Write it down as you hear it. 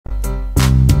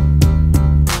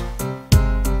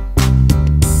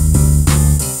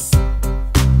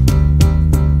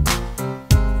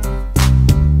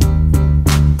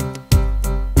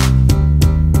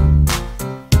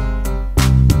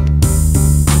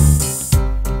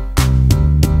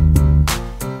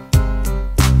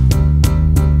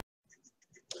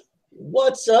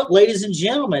What's up, ladies and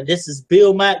gentlemen? This is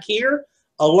Bill Mack here,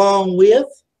 along with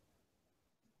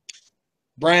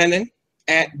Brandon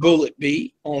at Bullet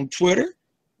B on Twitter.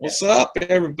 What's up,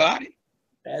 everybody?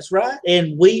 That's right.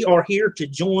 And we are here to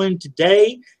join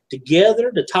today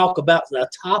together to talk about a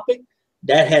topic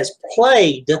that has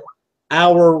plagued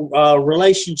our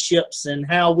relationships and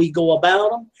how we go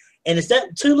about them. And it's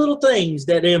that two little things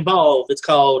that involve. It's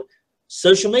called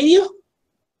social media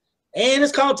and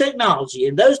it's called technology.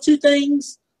 And those two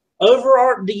things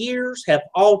over the years have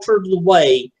altered the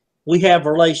way we have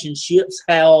relationships,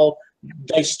 how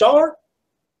they start,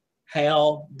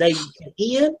 how they can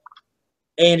end.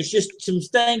 And it's just some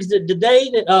things that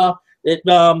today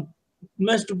that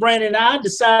Mr. Brandon and I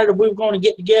decided we were going to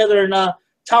get together and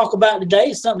talk about today.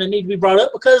 It's something that needs to be brought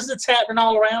up because it's happening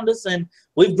all around us, and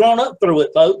we've grown up through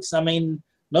it, folks. I mean,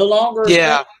 no longer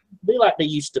be like they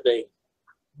used to be.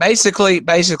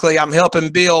 Basically, I'm helping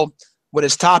Bill with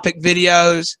his topic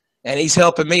videos, and he's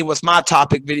helping me with my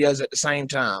topic videos at the same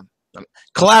time.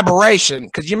 Collaboration,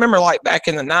 because you remember like back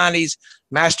in the 90s,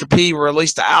 Master P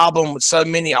released an album with so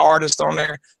many artists on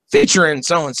there featuring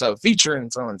so-and-so, featuring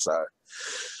so-and-so.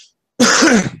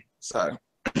 So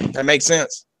that makes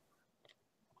sense.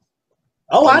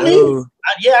 Oh, I knew.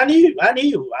 I knew.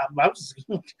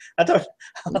 I thought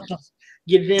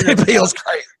get it in. Bill's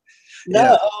crazy.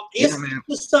 No, it's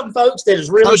just some folks that is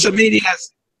really social media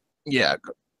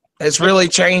it's really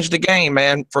changed the game,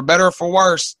 man. For better or for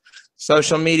worse,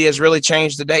 social media has really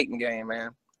changed the dating game,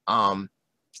 man.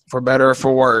 For better or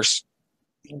for worse.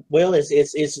 Well,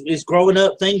 it's growing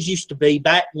up. Things used to be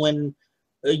back when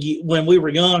we were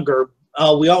younger.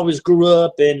 We always grew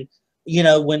up, and you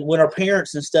know, when our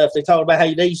parents and stuff, they talked about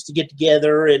how they used to get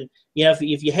together, and you know,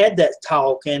 if you had that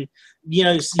talk, and you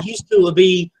know, it used to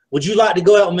be, would you like to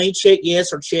go out with me? Check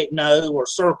yes or check no, or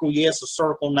circle yes or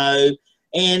circle no.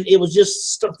 And it was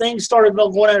just things started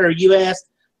going out, or you asked,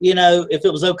 you know, if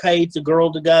it was okay for the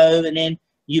girl to go, and then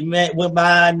you went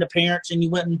by and the parents, and you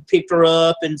went and picked her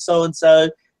up, and so,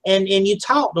 and you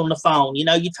talked on the phone. You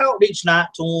know, you talked each night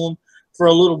to them for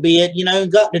a little bit, you know,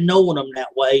 and got to knowing them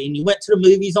that way. And you went to the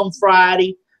movies on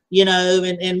Friday, you know,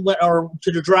 and went or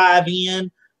to the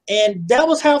drive-in. And that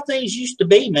was how things used to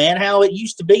be, man, how it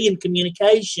used to be in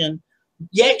communication.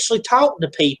 You actually talked to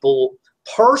people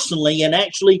personally and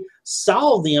actually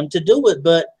saw them to do it.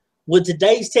 But with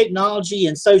today's technology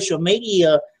and social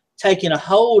media taking a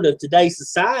hold of today's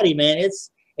society, man,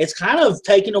 it's kind of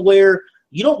taken to where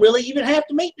you don't really even have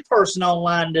to meet the person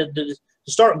online to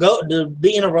start to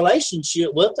be in a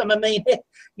relationship with them. I mean,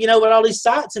 you know, with all these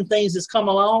sites and things that's come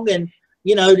along, and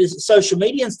you know, this social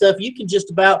media and stuff, you can just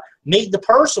about meet the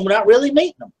person without really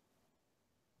meeting them.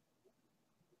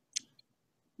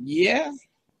 Yeah.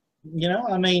 You know,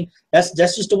 I mean, that's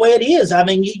just the way it is. I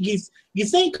mean, you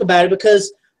think about it,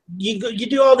 because you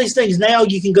do all these things now.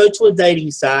 You can go to a dating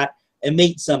site and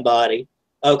meet somebody.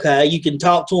 Okay, you can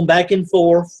talk to them back and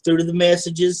forth through the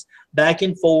messages, back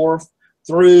and forth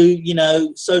through, you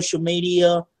know, social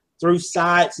media, through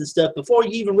sites and stuff before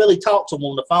you even really talk to them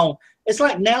on the phone. It's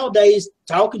like nowadays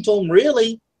talking to them,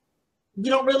 really,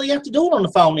 you don't really have to do it on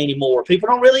the phone anymore. People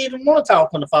don't really even want to talk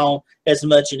on the phone as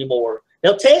much anymore.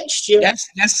 They'll text you. That's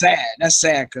sad. That's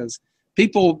sad, because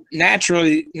people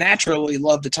naturally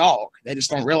love to talk. They just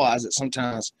don't realize it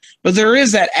sometimes. But there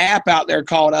is that app out there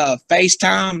called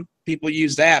FaceTime. People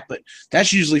use that, but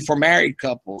that's usually for married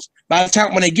couples. By the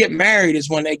time when they get married is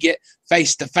when they get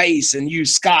face to face and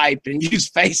use Skype and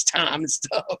use FaceTime and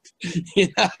stuff. You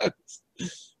know.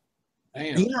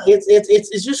 Damn. Yeah,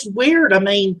 it's just weird. I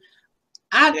mean,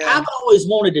 I've always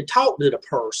wanted to talk to the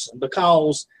person,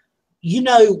 because you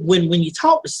know, when you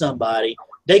talk to somebody,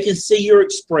 they can see your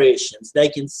expressions, they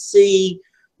can see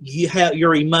you have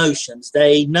your emotions,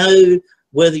 they know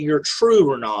whether you're true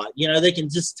or not. You know, they can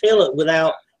just tell it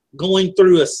without going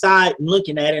through a site and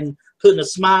looking at it and putting a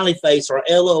smiley face or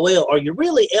LOL. Are you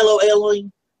really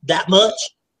LOLing that much?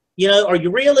 You know, are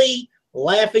you really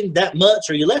laughing that much?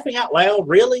 Are you laughing out loud,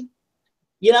 really?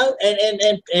 You know, and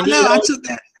I took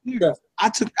that. I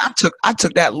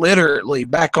took that literally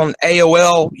back on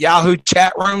AOL Yahoo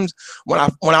chat rooms when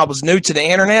I was new to the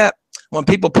internet. When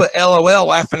people put LOL,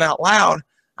 laughing out loud,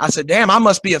 I said, "Damn, I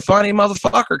must be a funny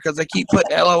motherfucker," because they keep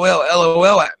putting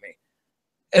LOL at me.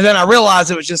 And then I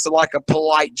realized it was just like a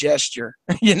polite gesture,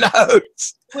 you know.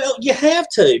 Well, you have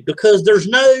to, because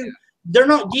they're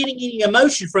not getting any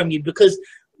emotion from you, because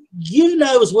you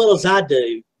know as well as I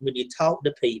do, when you talk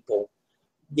to people,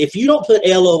 if you don't put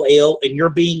LOL and you're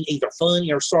being either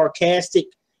funny or sarcastic,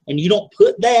 and you don't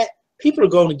put that, people are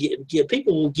going to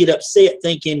people will get upset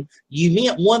thinking you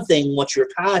meant one thing what you're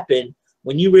typing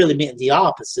when you really meant the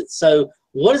opposite. So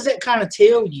what does that kind of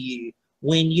tell you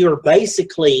when you're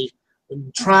basically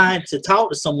trying to talk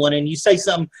to someone and you say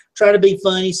something, try to be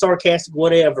funny, sarcastic,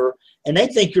 whatever, and they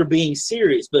think you're being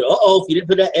serious. But if you didn't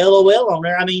put that LOL on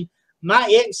there, I mean, my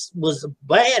ex was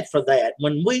bad for that.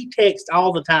 When we text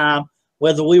all the time,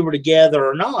 whether we were together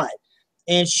or not,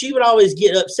 and she would always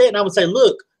get upset, and I would say,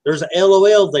 look, there's an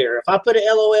LOL there. If I put an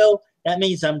LOL, that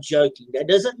means I'm joking. That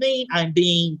doesn't mean I'm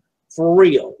being for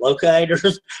real, okay?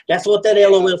 That's what that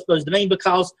LOL is supposed to mean,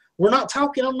 because we're not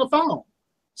talking on the phone.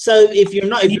 So if you're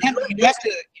not, you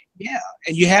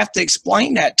have to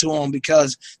explain that to them,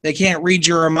 because they can't read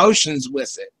your emotions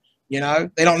with it.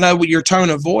 They don't know what your tone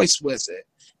of voice with it.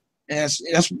 And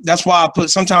that's why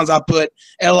sometimes I put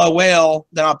LOL,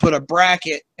 then I put a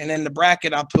bracket, and in the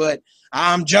bracket I put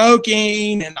I'm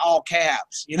joking in all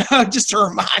caps, just to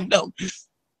remind them.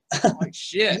 Like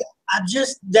shit.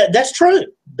 That's true.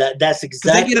 That's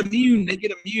exactly. They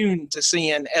get immune to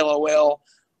seeing LOL,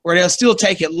 where they'll still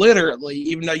take it literally,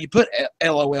 even though you put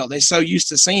LOL. They're so used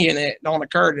to seeing it don't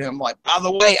occur to them. Like, by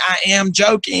the way, I am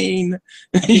joking.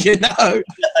 Exactly.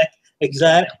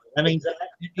 I mean,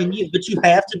 but you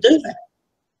have to do that.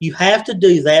 You have to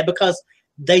do that, because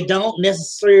they don't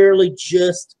necessarily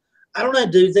just, I don't know,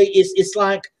 do they? It's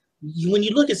like when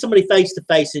you look at somebody face to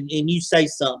face and you say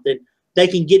something, they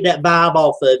can get that vibe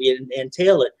off of you and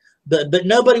tell it. But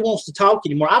nobody wants to talk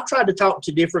anymore. I've tried to talk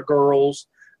to different girls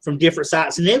from different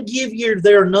sites, and they'll give you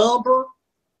their number,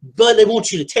 but they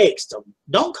want you to text them.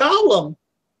 Don't call them,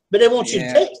 but they want you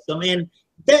to text them, and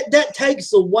that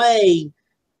takes away.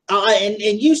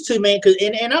 And used to, man,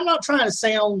 and I'm not trying to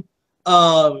sound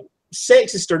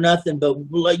sexist or nothing, but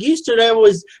like used to,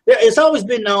 it's always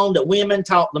been known that women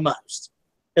talk the most.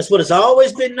 That's what it's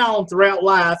always been known throughout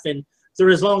life, and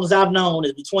through as long as I've known,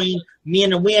 is between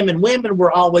men and women. Women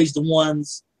were always the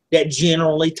ones that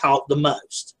generally talk the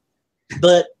most.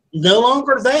 But no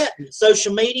longer that.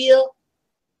 Social media,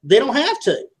 they don't have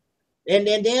to. And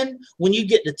then when you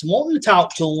get to wanting to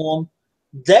talk to them,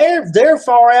 they're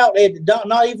far out,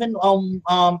 not even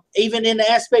even in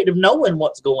the aspect of knowing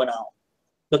what's going on,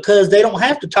 because they don't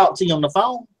have to talk to you on the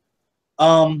phone.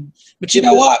 But you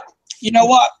know what?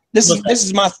 This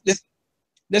is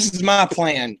my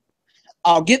plan.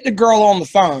 I'll get the girl on the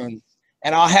phone,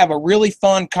 and I'll have a really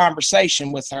fun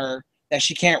conversation with her that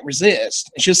she can't resist.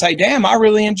 And she'll say, damn, I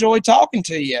really enjoyed talking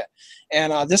to you,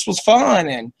 and this was fun.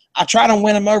 And I try to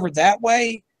win them over that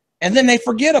way, and then they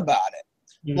forget about it.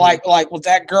 Mm-hmm. Like with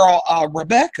that girl,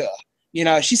 Rebecca,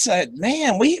 she said,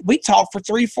 man, we talked for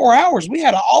 3-4 hours. We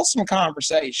had an awesome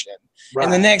conversation. Right.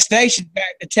 And the next day she's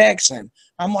back to texting.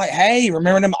 I'm like, hey,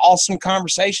 remember them awesome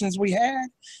conversations we had?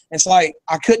 It's like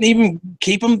I couldn't even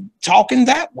keep them talking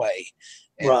that way.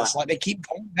 And right. It's like they keep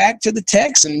going back to the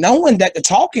text and knowing that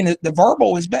the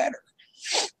verbal is better.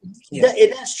 Yeah.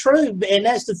 That's true. And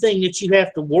that's the thing that you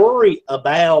have to worry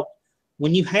about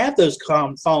when you have those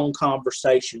phone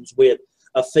conversations with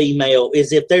a female,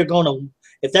 is if that's going to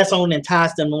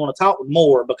entice them to want to talk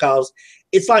more, because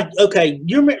it's like, okay,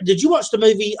 did you watch the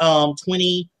movie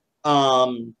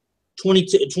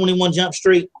 21 Jump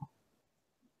Street?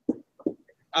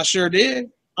 I sure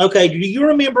did. Okay, do you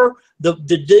remember the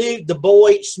dude, the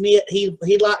boy Smith? He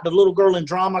liked the little girl in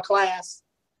drama class,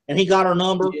 and he got her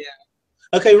number. Yeah.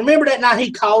 Okay, remember that night he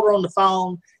called her on the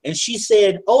phone, and she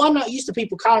said, "Oh, I'm not used to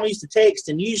people calling. I'm used to text,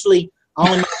 and usually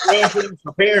only my grandparents,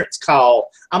 my parents call."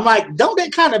 I'm like, ain't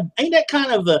that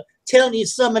kind of telling you,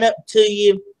 summing up to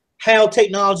you how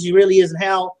technology really is and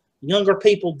how younger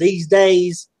people these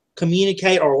days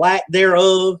communicate, or lack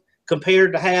thereof,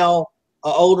 compared to how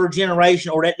an older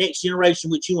generation or that next generation,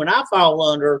 which you and I fall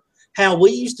under, how we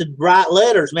used to write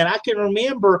letters. Man, I can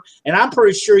remember, and I'm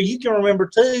pretty sure you can remember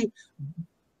too,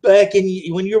 back when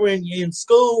you were in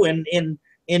school and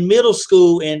in middle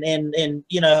school and in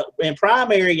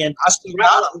primary, and I still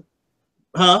got them.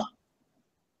 Huh?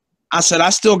 I said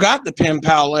I still got the pen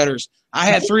pal letters. I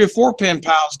had 3 or 4 pen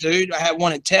pals, dude. I had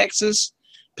one in Texas,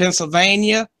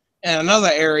 Pennsylvania, and another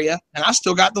area, and I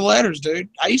still got the letters, dude.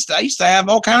 I used to have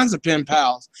all kinds of pen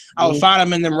pals. I would find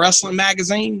them in them wrestling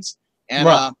magazines,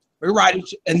 and we write,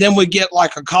 and then we get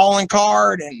like a calling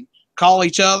card and call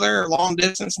each other long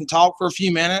distance and talk for a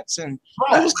few minutes, and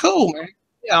it was cool, man.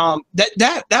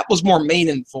 That was more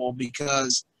meaningful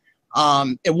because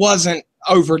it wasn't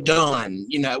overdone.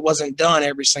 It wasn't done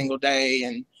every single day.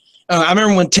 And I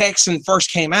remember when texting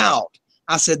first came out,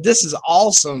 I said, this is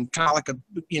awesome, kind of like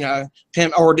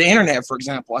pen, or the internet, for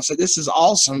example. I said, this is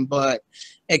awesome, but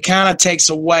it kind of takes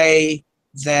away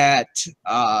that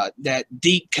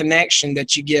deep connection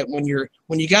that you get when you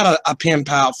got a pen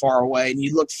pal far away and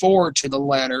you look forward to the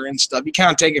letter and stuff. You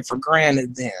kind of take it for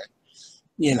granted then,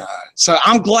 So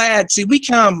I'm glad. See, we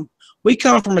come we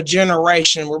come from a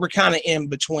generation where we're kind of in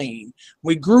between.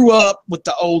 We grew up with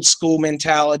the old school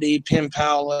mentality, pen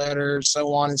pal letters,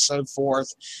 so on and so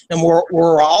forth. And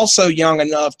we're also young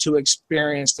enough to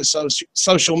experience the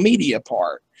social media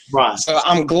part. Right. So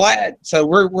I'm glad. So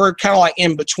we're kind of like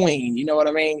in between. You know what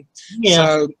I mean? Yeah.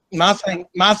 So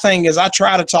my thing is I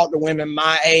try to talk to women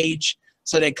my age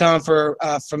so they come for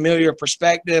a familiar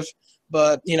perspective.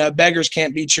 But, you know, beggars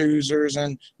can't be choosers.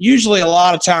 And usually a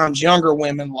lot of times younger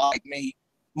women like me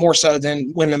more so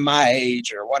than women my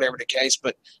age or whatever the case.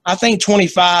 But I think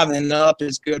 25 and up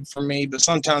is good for me. But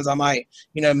sometimes I might,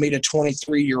 you know, meet a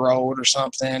 23-year-old or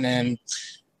something. And,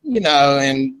 you know,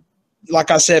 and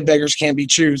like I said, beggars can't be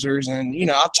choosers. And, you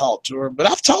know, I've talked to her. But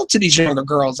I've talked to these younger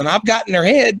girls and I've gotten their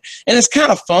head. And it's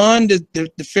kind of fun to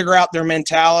figure out their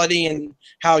mentality and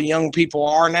how young people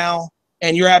are now.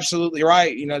 And you're absolutely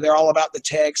right. You know, they're all about the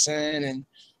texting and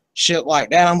shit like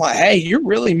that. I'm like, hey, you're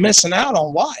really missing out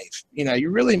on life. You know,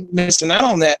 you're really missing out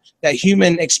on that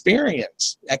human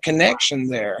experience, that connection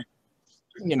there,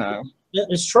 you know.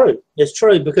 It's true. It's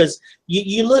true because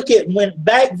you look at when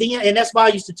back then, and that's why I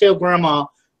used to tell Grandma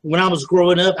when I was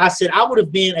growing up, I said I would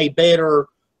have been a better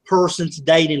person to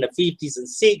date in the 50s and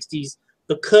 60s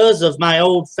because of my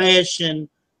old-fashioned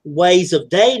ways of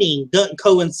dating doesn't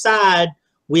coincide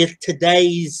with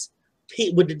today's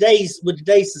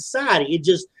society.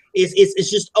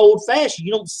 It's just old fashioned.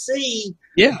 You don't see.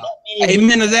 Yeah.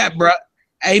 Amen to that, bro.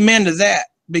 Amen to that,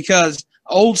 because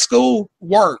old school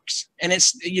works. And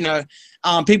it's, you know,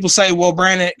 people say, well,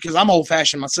 Brandon, because I'm old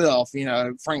fashioned myself, you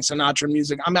know, Frank Sinatra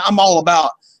music. I mean, I'm all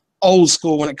about old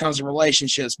school when it comes to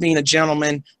relationships, being a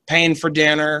gentleman, paying for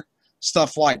dinner,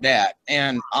 stuff like that.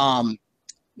 And,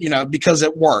 you know, because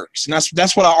it works. And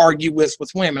that's what I argue with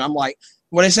women. I'm like,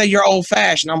 when they say you're old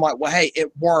fashioned, I'm like, well, hey,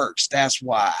 it works. That's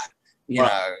why, you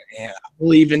know, and I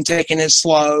believe in taking it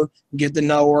slow, get to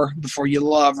know her before you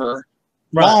love her.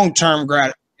 Right. Long-term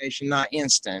gratification, not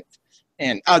instant.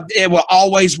 And it will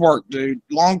always work, dude.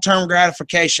 Long-term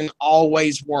gratification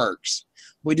always works.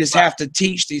 We just have to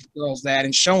teach these girls that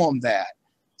and show them that.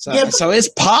 So, yeah, so it's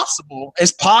possible.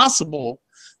 It's possible.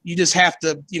 You just have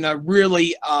to, you know,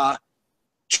 really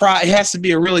try. It has to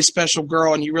be a really special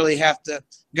girl, and you really have to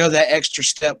go that extra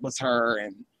step with her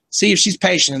and see if she's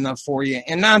patient enough for you.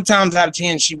 And 9 times out of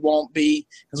 10, she won't be,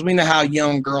 because we know how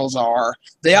young girls are.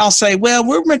 They all say, well,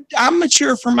 I'm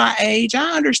mature for my age.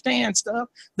 I understand stuff.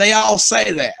 They all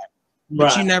say that,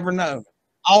 but you never know.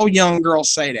 All young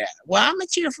girls say that. Well, I'm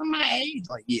mature for my age.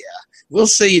 Like, yeah, we'll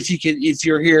see if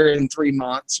you're here in 3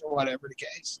 months or whatever the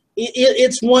case.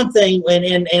 It's one thing,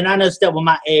 and I noticed that with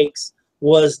my ex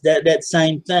was that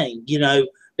same thing. You know,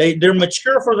 they're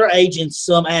mature for their age in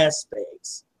some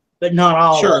aspects, but not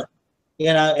all. Sure. Of them,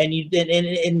 you know,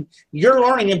 and you're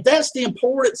learning, if that's the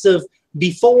importance of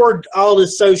before all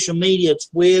this social media,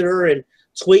 Twitter and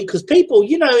tweet, because people,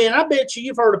 you know, and I bet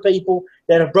you've heard of people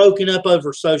that have broken up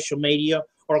over social media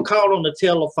or called on the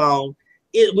telephone.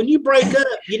 When you break up,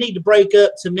 you need to break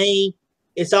up. To me,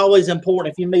 it's always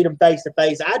important if you meet them face to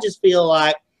face. I just feel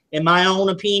like, in my own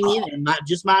opinion, and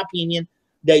just my opinion,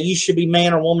 that you should be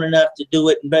man or woman enough to do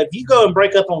it. But if you go and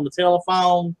break up on the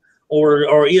telephone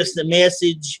or instant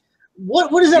message,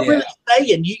 what is that really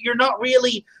saying? You're not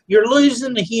really, you're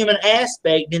losing the human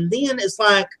aspect. And then it's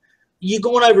like you're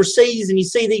going overseas and you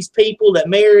see these people that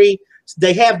marry,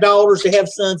 they have daughters, they have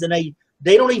sons, and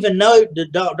they don't even know the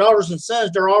daughters and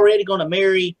sons they're already going to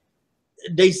marry.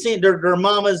 They send their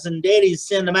mamas and daddies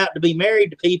send them out to be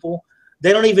married to people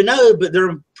they don't even know, but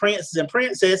they're princes and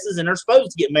princesses, and they're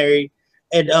supposed to get married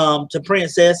and to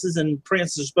princesses, and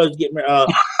princes are supposed to get married.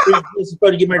 Princesses are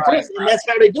supposed to get married, princes, and that's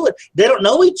how they do it. They don't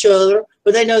know each other,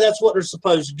 but they know that's what they're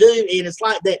supposed to do, and it's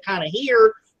like that kind of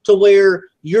here, to where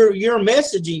you're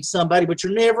messaging somebody, but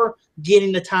you're never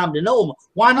getting the time to know them.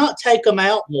 Why not take them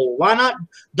out more? Why not?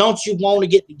 Don't you want to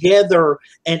get together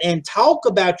and talk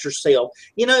about yourself?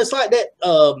 You know, it's like that.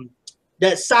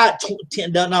 That site,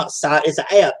 not site, it's an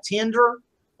app, Tinder.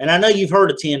 And I know you've heard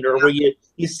of Tinder, where you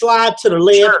slide to the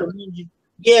left. Sure.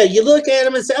 And you look at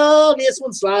them and say, oh, this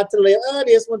one slide to the left. Oh,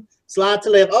 this one slide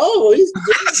to the left. Oh, he's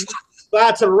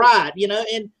slide to the right. You know,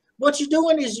 and what you're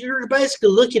doing is you're basically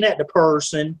looking at the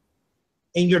person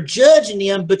and you're judging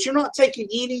them, but you're not taking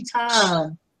any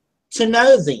time to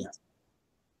know them.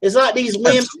 It's like these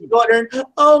women go out there and,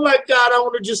 oh my God, I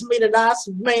want to just meet a nice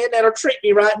man that'll treat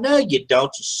me right. No, you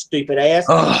don't, you stupid ass.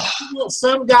 You want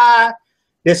some guy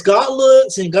that's got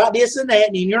looks and got this and that,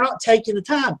 and you're not taking the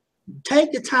time.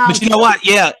 Take the time. But you know what?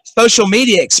 Yeah, social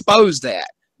media exposed that.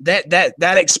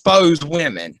 That exposed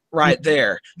women right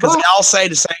there, because they all say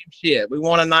the same shit. We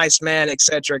want a nice man,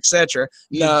 etc., etc.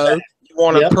 No, You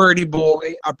want Yep. a pretty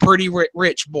boy, a pretty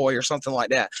rich boy, or something like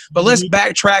that. But let's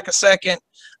backtrack a second.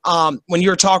 When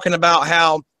you're talking about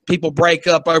how people break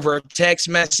up over a text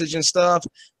message and stuff,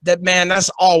 that's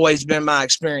always been my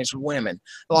experience with women.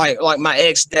 Like my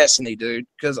ex Destiny, dude,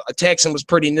 because texting was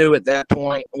pretty new at that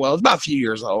point. Well, it was about a few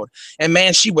years old. And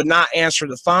man, she would not answer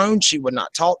the phone. She would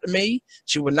not talk to me.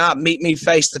 She would not meet me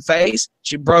face to face.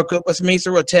 She broke up with me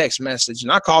through a text message,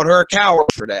 and I called her a coward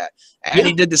for that.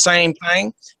 Addie did the same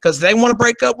thing, because they want to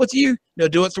break up with you, they'll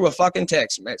do it through a fucking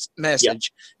text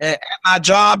message. And at my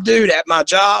job, dude,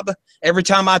 every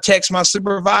time I text my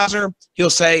supervisor, he'll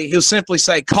simply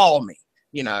say, "Call me."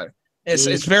 You know,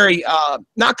 it's very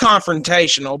not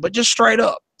confrontational, but just straight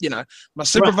up. You know, my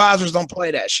supervisors don't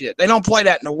play that shit. They don't play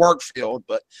that in the work field.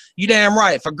 But you damn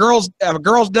right. If a girl's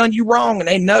done you wrong and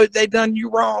they know they done you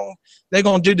wrong, they're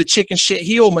gonna do the chicken shit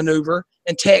heel maneuver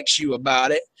and text you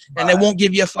about it, and they won't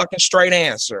give you a fucking straight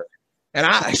answer. And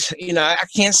I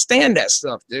can't stand that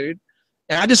stuff, dude.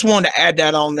 And I just wanted to add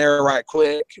that on there right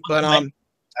quick. But I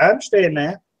understand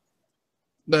that.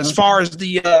 But as far as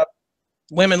the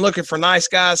women looking for nice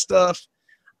guy stuff,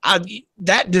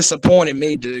 that disappointed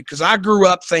me, dude, because I grew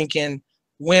up thinking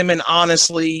women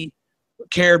honestly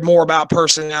cared more about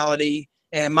personality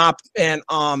and my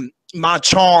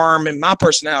charm and my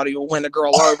personality will win the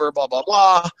girl over, blah, blah,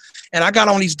 blah. And I got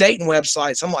on these dating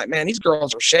websites. I'm like, man, these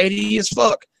girls are shady as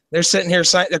fuck. They're sitting here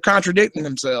saying, they're contradicting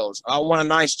themselves. I want a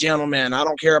nice gentleman. I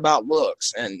don't care about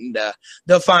looks. And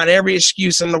they'll find every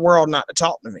excuse in the world not to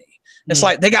talk to me. It's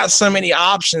like they got so many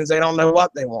options, they don't know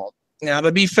what they want. Now,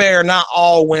 to be fair, not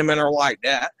all women are like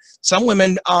that. Some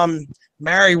women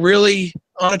marry really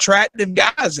unattractive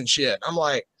guys and shit. I'm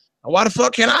like, why the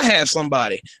fuck can't I have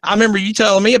somebody? I remember you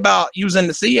telling me about you was in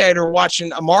the theater watching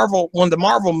one of the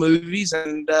Marvel movies,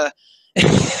 and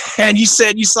and you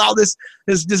said you saw this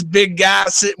big guy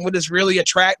sitting with this really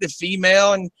attractive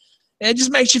female, and it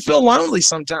just makes you feel lonely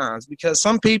sometimes, because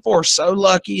some people are so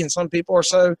lucky and some people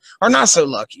are not so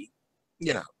lucky.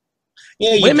 You know,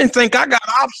 women think I got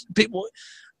options. People,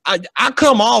 I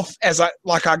come off as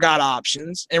like I got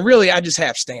options, and really I just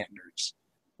have standards.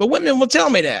 But women will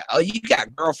tell me that, oh, you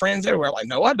got girlfriends everywhere. Like,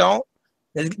 no, I don't.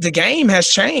 The game has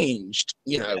changed.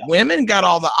 You know, women got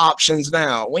all the options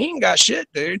now. We ain't got shit,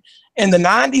 dude. In the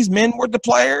 90s, men were the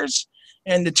players.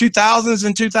 In the 2000s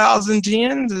and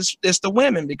 2010s, it's the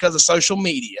women, because of social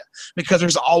media. Because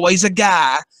there's always a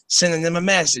guy sending them a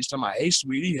message to my, hey,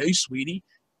 sweetie.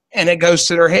 And it goes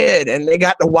to their head. And they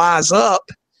got to wise up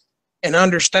and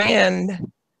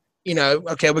understand, you know,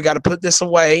 okay, we got to put this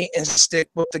away and stick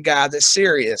with the guy that's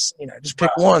serious. You know, just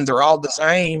pick one. They're all the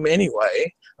same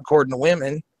anyway, according to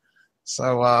women.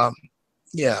 So,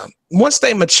 yeah, once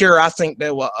they mature, I think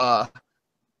they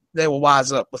will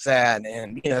wise up with that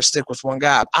and, you know, stick with one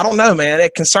guy. I don't know, man.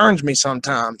 It concerns me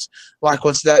sometimes. Like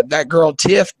with that girl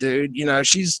Tiff, dude, you know,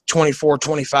 she's 24,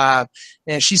 25,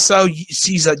 and she's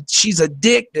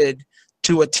addicted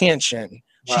to attention.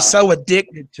 She's so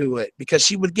addicted to it because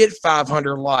she would get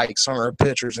 500 likes on her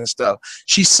pictures and stuff.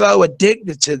 She's so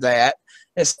addicted to that.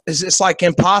 It's like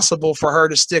impossible for her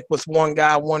to stick with one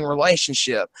guy, one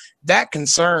relationship. That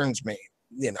concerns me,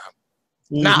 you know.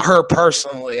 Not her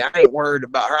personally. I ain't worried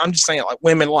about her. I'm just saying, like,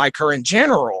 women like her in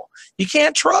general. You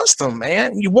can't trust them,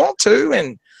 man. You want to,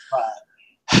 and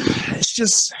it's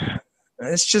just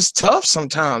tough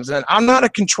sometimes. And I'm not a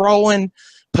controlling,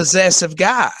 possessive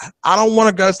guy. I don't want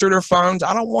to go through their phones.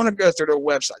 I don't want to go through their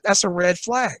website. That's a red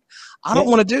flag. I don't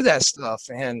want to do that stuff.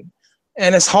 And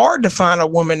it's hard to find a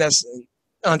woman that's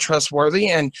untrustworthy.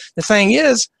 And the thing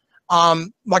is,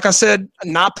 like I said,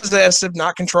 not possessive,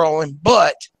 not controlling,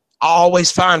 but I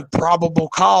always find probable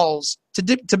cause to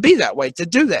be that way, to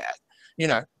do that, you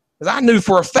know, because I knew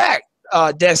for a fact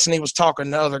Destiny was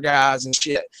talking to other guys and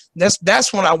shit.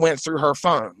 That's when I went through her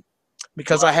phone,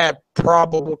 because I had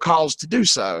probable cause to do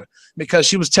so, because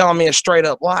she was telling me a straight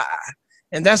up lie,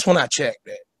 and that's when I checked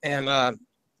it, and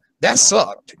that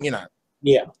sucked, you know.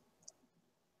 Yeah,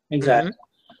 exactly,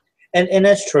 and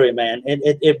that's true, man.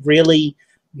 It really,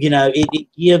 you know, it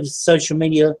gives social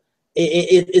media.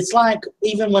 It's like,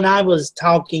 even when I was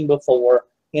talking before,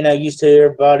 you know, used to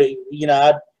everybody, you know,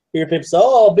 I'd hear people say,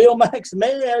 oh, Bill Max,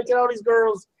 man, look at all these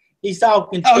girls he's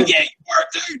talking to. Oh, yeah, you were,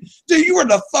 dude. Dude, you were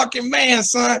the fucking man,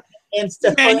 son. And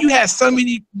stuff. Man, you had so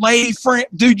many lady friends.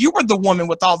 Dude, you were the woman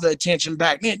with all the attention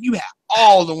back then. You had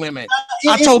all the women.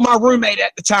 I told my roommate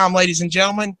at the time, ladies and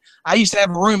gentlemen, I used to have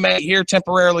a roommate here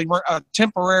temporarily,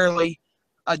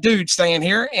 a dude staying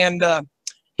here, and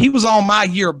he was on my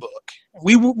yearbook.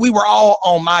 We were all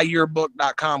on my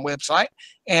yearbook.com website,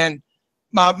 and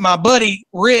my buddy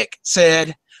Rick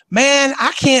said, man,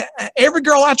 I can't, every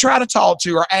girl I try to talk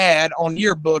to or add on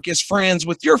yearbook is friends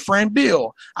with your friend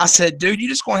Bill. I said, dude, you're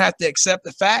just going to have to accept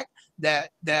the fact that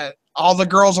all the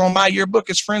girls on my yearbook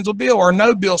is friends with Bill or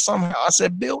know Bill somehow. I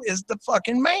said, Bill is the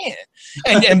fucking man.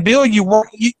 And Bill,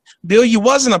 Bill, you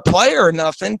wasn't a player or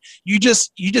nothing. You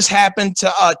just happened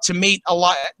to meet a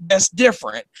lot. That's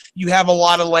different. You have a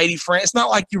lot of lady friends. It's not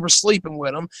like you were sleeping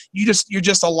with them. You're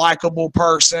just a likable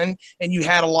person, and you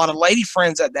had a lot of lady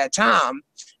friends at that time.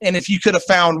 And if you could have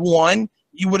found one,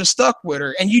 you would have stuck with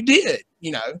her, and you did.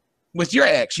 You know, with your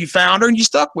ex, you found her and you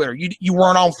stuck with her. You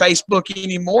weren't on Facebook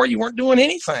anymore. You weren't doing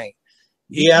anything.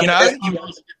 Yeah, you know, that's a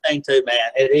good thing too,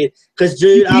 man. Because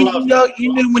dude,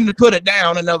 you knew when to put it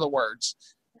down. In other words,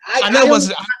 I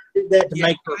did that to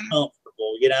make her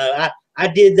comfortable. You know, I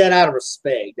did that out of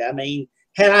respect. I mean,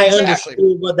 had I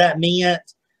understood what that meant,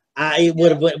 it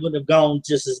would have gone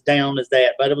just as down as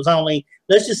that. But it was only,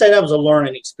 let's just say that was a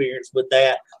learning experience with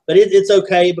that. But it's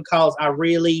okay because I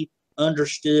really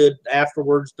understood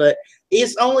afterwards. But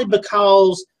it's only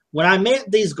because when I met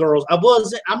these girls,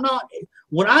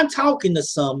 when I'm talking to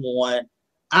someone,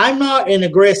 I'm not an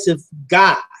aggressive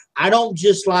guy. I don't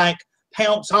just like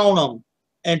pounce on them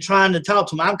and trying to talk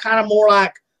to them. I'm kind of more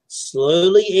like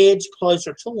slowly edge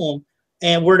closer to them.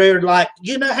 And where they're like,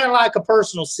 you know how like a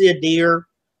person will see a deer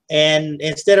and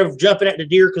instead of jumping at the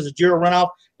deer because the deer will run off,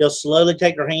 they'll slowly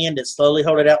take their hand and slowly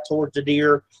hold it out towards the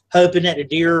deer, hoping that the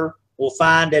deer will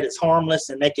find that it's harmless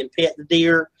and they can pet the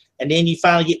deer. And then you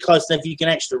finally get close enough you can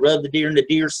actually rub the deer and the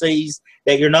deer sees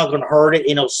that you're not going to hurt it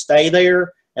and it'll stay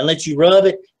there and let you rub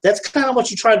it. That's kind of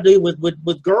what you try to do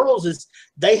with girls is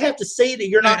they have to see that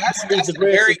you're not these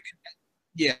aggressive.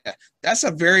 That's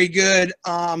a very good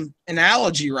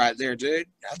analogy right there, dude.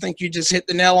 I think you just hit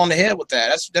the nail on the head with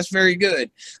that. That's very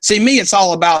good. See, me, it's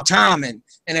all about timing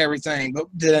and everything, but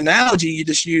the analogy you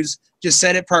just used just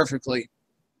said it perfectly.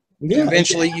 Yeah,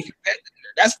 eventually, you can,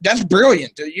 that's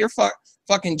brilliant, dude. You're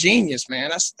fucking genius, man.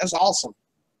 That's awesome.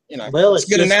 You know, well, it's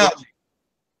a good analogy.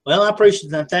 Well, I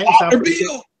appreciate that. Thanks, Dr.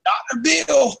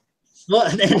 Bill. Well,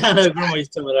 I know Grandma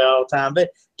used to tell me that all the time, but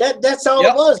that's all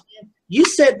it was, man. You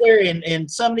sit there and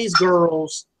some of these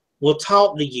girls will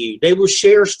talk to you. They will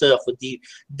share stuff with you.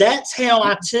 That's how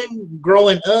I too,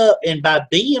 growing up and by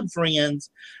being friends,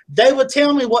 they would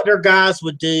tell me what their guys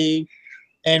would do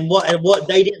and what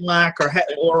they didn't like or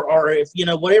if, you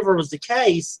know, whatever was the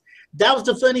case. That was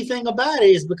the funny thing about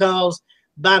it is because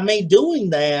by me doing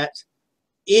that,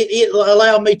 it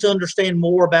allowed me to understand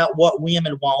more about what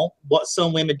women want, what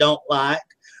some women don't like.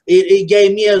 It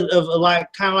gave me kind of like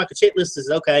a checklist. Is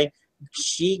okay.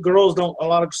 Some girls don't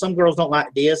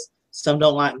like this, some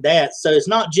don't like that. So it's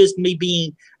not just me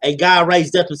being a guy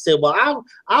raised up and said, well,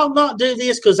 I'll not do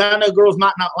this because I know girls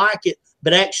might not like it,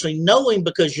 but actually knowing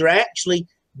because you're actually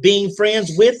being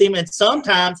friends with him. And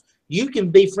sometimes you can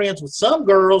be friends with some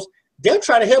girls, they'll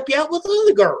try to help you out with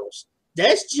other girls.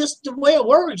 That's just the way it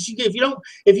works. If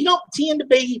you don't tend to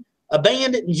be a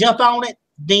bandit and jump on it,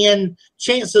 then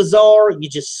chances are you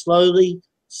just slowly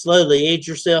edge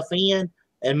yourself in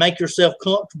and make yourself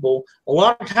comfortable. A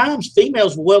lot of times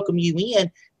females will welcome you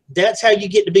in. That's how you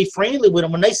get to be friendly with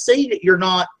them. When they see that you're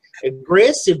not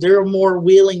aggressive, they're more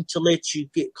willing to let you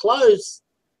get close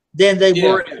than they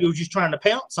were if you were just trying to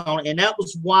pounce on it. And that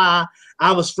was why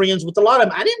I was friends with a lot of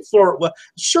them. I didn't flirt with.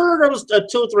 Sure, there was 2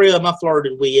 or 3 of them I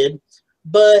flirted with,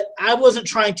 but I wasn't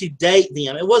trying to date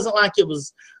them. It wasn't like it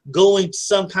was going to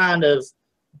some kind of,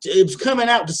 it was coming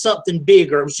out to something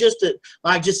bigger. It was just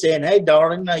like just saying, hey,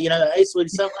 darling, you know, hey, sweetie,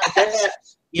 something like that.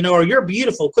 You know, or you're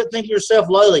beautiful. Quit thinking yourself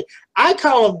lowly. I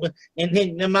call them,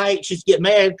 and my ex used to get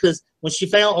mad because when she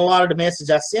found a lot of the messages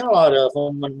I sent a lot of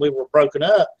them when we were broken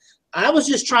up, I was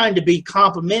just trying to be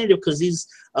complimentary because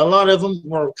a lot of them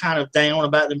were kind of down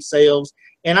about themselves.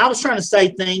 And I was trying to say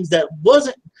things that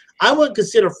I wouldn't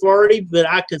consider flirty, but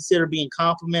I consider being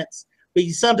compliments. But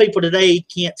some people today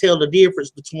can't tell the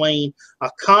difference between a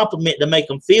compliment to make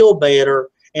them feel better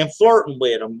and flirting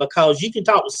with them, because you can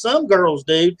talk to some girls,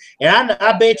 dude, and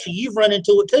I bet you've run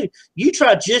into it too. You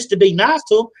try just to be nice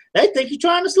to them, they think you're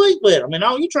trying to sleep with them, and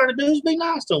all you're trying to do is be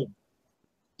nice to them.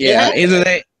 Yeah,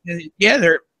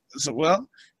 well,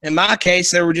 in my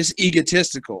case, they were just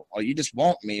egotistical. Or you just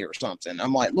want me or something.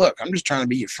 I'm like, look, I'm just trying to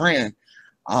be your friend.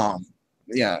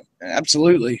 Yeah,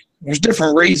 absolutely. There's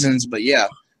different reasons, but yeah.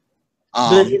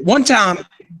 One time,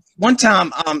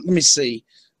 let me see.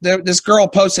 This girl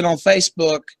posted on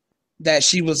Facebook that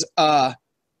she was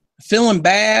feeling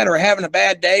bad or having a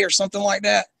bad day or something like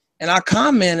that. And I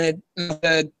commented and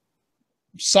said,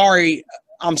 sorry,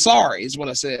 I'm sorry is what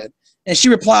I said. And she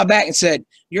replied back and said,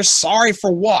 you're sorry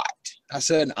for what? I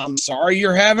said, I'm sorry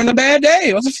you're having a bad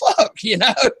day. What the fuck, you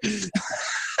know?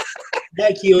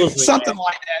 That kills me. Something Man.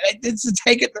 like that. It's to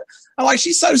take it. I'm like,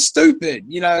 she's so stupid,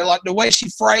 you know, like the way she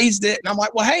phrased it. And I'm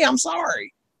like, well, hey, I'm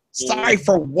sorry. Sorry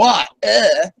for what?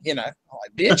 You know, I'm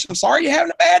like, bitch, I'm sorry you're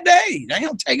having a bad day.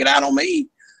 Damn, take it out on me.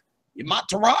 You might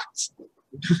to rocks.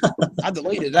 I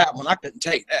deleted that one. I couldn't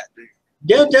take that, dude.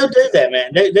 They'll do that,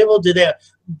 man. They will do that.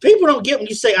 People don't get when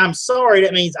you say I'm sorry.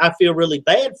 That means I feel really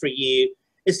bad for you.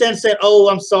 Instead of saying, "Oh,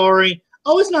 I'm sorry."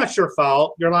 Oh, it's not your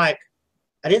fault. You're like,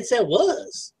 I didn't say it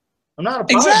was. I'm not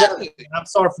apologizing. Exactly. I'm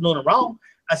sorry for doing it wrong.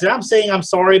 I said I'm saying I'm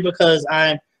sorry because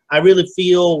I really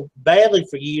feel badly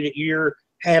for you that you're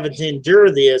having to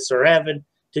endure this or having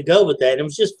to go with that. It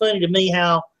was just funny to me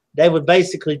how they would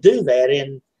basically do that,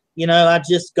 and you know, I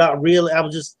just got really. I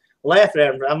was just laughing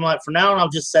at them. I'm like, from now on, I'll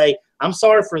just say I'm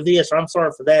sorry for this or I'm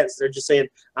sorry for that. So they're just saying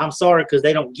I'm sorry because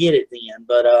they don't get it then.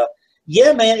 But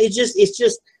yeah, man, it's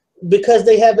just because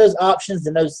they have those options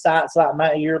and those sites like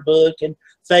My Yearbook and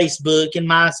Facebook and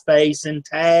MySpace and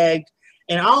Tag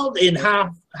and all in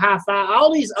Hi-Fi,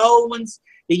 all these old ones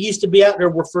that used to be out there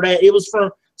were for that. It was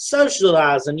for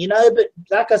socializing, you know. But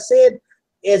like I said,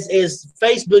 as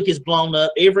Facebook has blown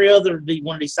up, every other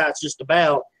one of these sites just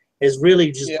about has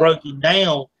really just broken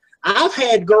down. I've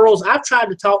had girls. I've tried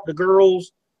to talk to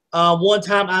girls. One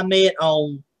time I met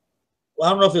on. Well,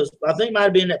 I don't know if it was. I think it might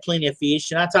have been at Plenty of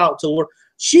Fish, and I talked to her.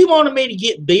 She wanted me to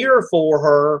get beer for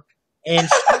her, and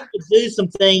she would do some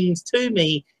things to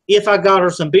me if I got her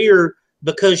some beer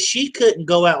because she couldn't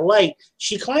go out late.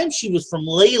 She claimed she was from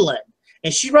Leland,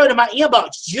 and she wrote in my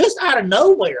inbox just out of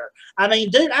nowhere. I mean,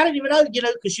 dude, I didn't even know, you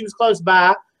know, because she was close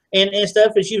by and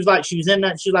stuff, and she was in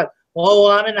that. She was like, "Well,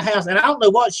 I'm in the house," and I don't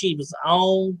know what she was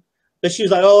on. But she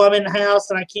was like, "Oh, I'm in the house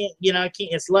and I can't, you know,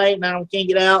 it's late and I can't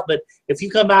get out. But if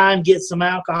you come by and get some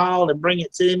alcohol and bring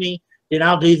it to me, then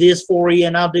I'll do this for you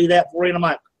and I'll do that for you." And I'm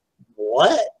like,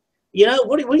 "What? You know,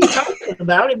 what are you talking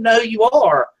about? I don't even know who you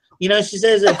are." You know, she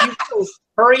says, "If you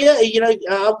hurry up, you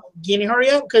know, can you hurry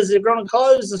up because they're going to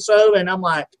close and so." And I'm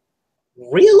like,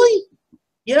 "Really?"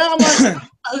 You know, I'm like, "I don't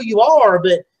know who you are,"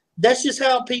 but that's just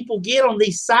how people get on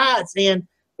these sites. And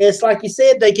it's like you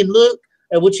said, they can look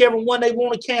at whichever one they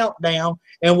want to count down,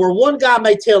 and where one guy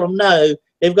may tell them no,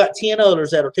 they've got 10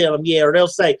 others that'll tell them yeah, or they'll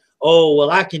say, "Oh,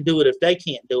 well, I can do it if they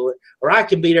can't do it, or I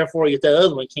can be there for you if the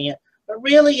other one can't." But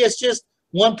really, it's just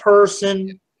one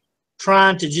person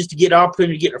trying to just to get an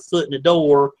opportunity to get their foot in the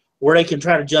door where they can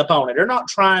try to jump on it. They're not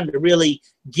trying to really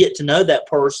get to know that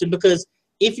person, because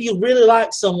if you really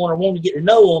like someone or want to get to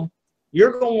know them,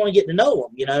 you're going to want to get to know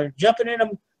them. You know, jumping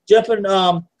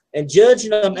and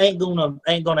judging them ain't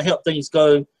gonna help things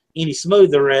go any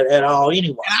smoother at all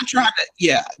anyway. And I tried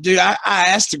to, dude, I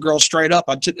asked the girl straight up.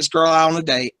 I took this girl out on a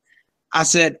date. I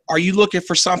said, "Are you looking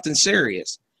for something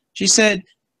serious?" She said,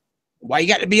 "Why you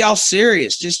got to be all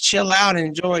serious? Just chill out and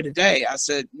enjoy the day." I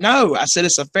said, "No." I said,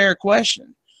 "It's a fair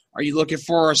question. Are you looking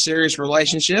for a serious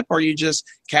relationship, or are you just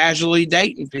casually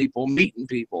dating people, meeting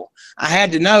people?" I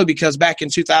had to know, because back in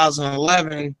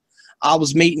 2011, I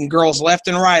was meeting girls left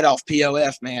and right off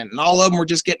POF, man, and all of them were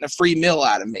just getting a free meal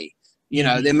out of me. You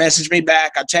know, they message me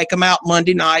back. I take them out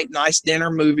Monday night, nice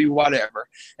dinner, movie, whatever,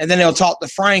 and then they'll talk to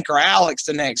Frank or Alex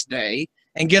the next day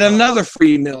and get another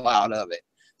free meal out of it.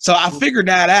 So I figured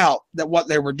that out, that what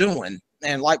they were doing.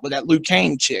 And like with that Luke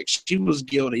Kane chick, she was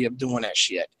guilty of doing that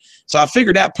shit. So I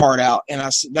figured that part out, and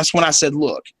that's when I said,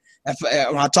 "Look,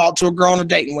 when I talked to a girl on a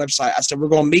dating website, I said, we're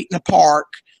going to meet in the park,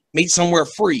 meet somewhere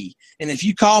free. And if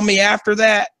you call me after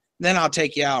that, then I'll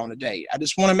take you out on a date. I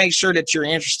just want to make sure that you're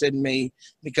interested in me,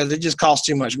 because it just costs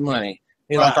too much money."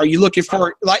 You're like, "Are you looking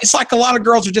for," like, it's like a lot of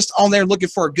girls are just on there looking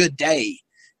for a good day.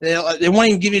 They won't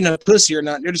even give you no pussy or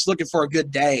nothing. They're just looking for a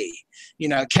good day, you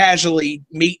know, casually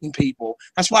meeting people.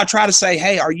 That's why I try to say,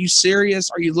 "Hey, are you serious?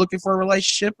 Are you looking for a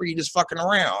relationship, or are you just fucking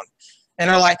around?" And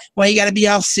they're like, "Well, you got to be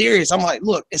all serious." I'm like,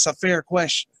 "Look, it's a fair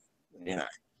question, you know."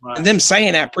 And them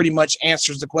saying that pretty much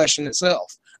answers the question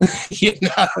itself. You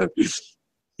know?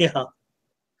 Yeah,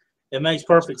 it makes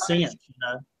perfect sense. You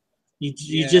know,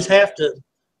 you just have to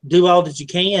do all that you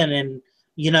can, and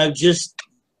you know, just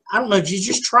I don't know, you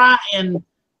just try and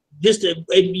just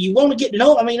you want to get to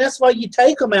know. I mean, that's why you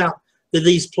take them out to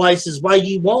these places. Why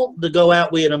you want to go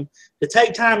out with them, to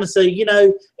take time and say, you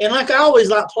know, and like I always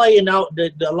like playing out.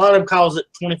 A lot of them calls it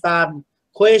 25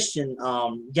 question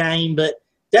game, but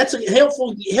that's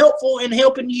helpful in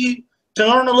helping you to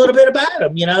learn a little bit about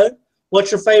them. You know,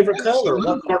 what's your favorite color?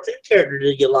 What cartoon character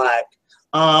do you like?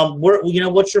 You know,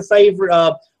 what's your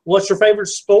favorite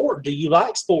sport? Do you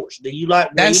like sports? Do you like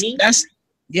reading?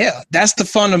 That's the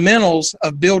fundamentals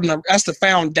of building that's the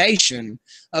foundation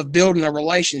of building a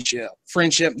relationship,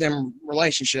 friendship, then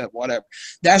relationship, whatever.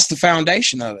 That's the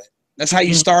foundation of it. That's how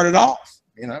you start it off.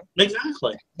 You know,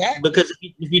 Exactly. yeah. Because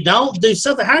if you don't do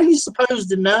something, how are you supposed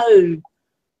to know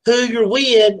who you're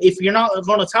with if you're not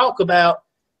going to talk about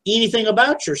anything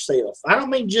about yourself? I don't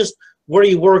mean just where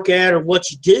you work at or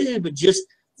what you do, but just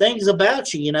things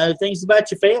about you, things about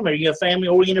your family. Are you a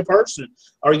family-oriented person?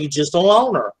 Are you just a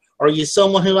loner? Are you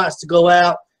someone who likes to go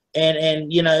out and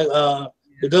to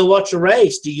go watch a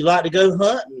race? Do you like to go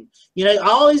hunting?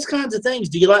 All these kinds of things.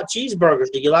 Do you like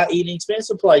cheeseburgers? Do you like eating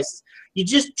expensive places? You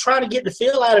just try to get the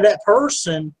feel out of that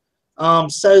person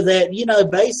so that,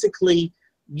 basically,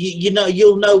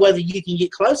 you'll know whether you can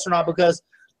get close or not, because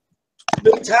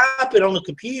typing on the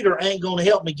computer ain't going to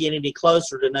help me get any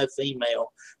closer to no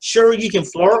female. Sure, you can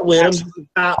flirt with them, you can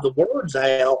type the words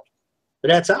out, but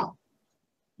that's all.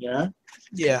 Yeah.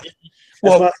 That's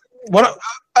Well,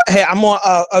 hey, I'm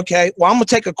gonna okay. Well, I'm gonna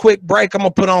take a quick break. I'm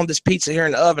gonna put on this pizza here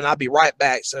in the oven. I'll be right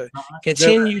back. So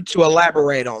continue to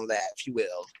elaborate on that, if you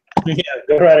will. Yeah,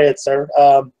 go right ahead, sir.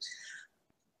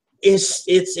 It's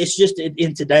just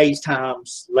in today's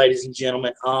times, ladies and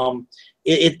gentlemen.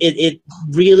 It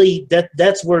really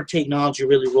that's where technology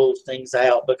really rules things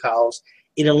out, because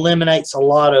it eliminates a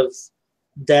lot of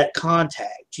that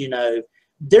contact.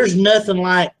 There's nothing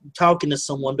like talking to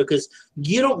someone, because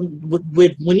you don't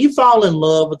when you fall in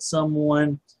love with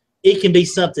someone, it can be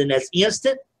something that's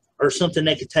instant or something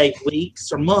that could take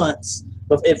weeks or months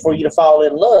for you to fall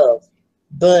in love.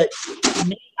 But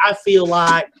I feel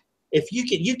like if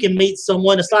you can meet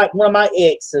someone, it's like one of my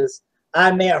exes.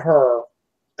 I met her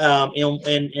in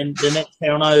the next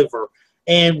town over,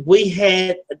 and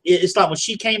it's like when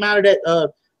she came out of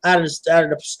that out of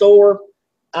the store,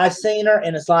 I seen her,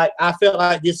 and it's like I felt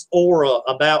like this aura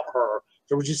about her.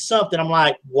 There was just something. I'm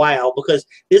like, wow, because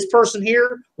this person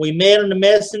here, we met on the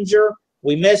messenger,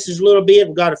 we messaged a little bit,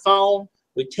 we got a phone,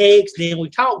 we texted, then we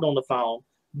talked on the phone.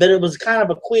 But it was kind of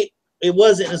a quick.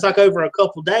 It's like over a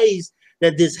couple days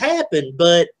that this happened.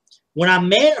 But when I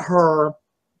met her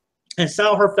and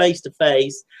saw her face to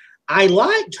face, I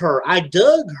liked her. I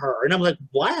dug her. And I'm like,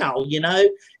 wow,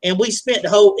 And we spent the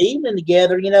whole evening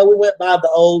together. We went by the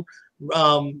old,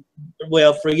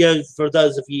 well, for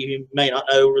those of you who may not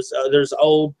know, there's an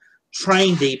old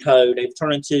train depot. They've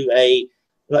turned into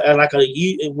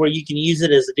where you can use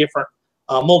it as a different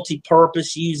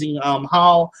multi-purpose using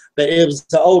hall. But it was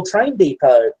the old train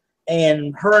depot.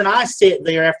 And her and I sat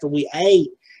there after we ate,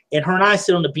 and her and I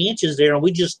sit on the benches there, and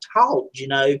we just talked,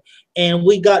 and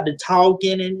we got to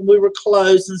talking, and we were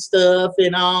close and stuff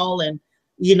and all, and,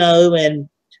 and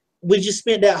we just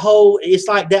spent it's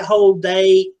like that whole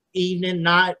day, evening,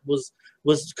 night was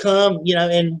come,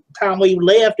 and time we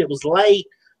left, it was late,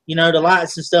 the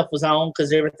lights and stuff was on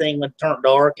because everything went turned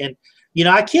dark, and,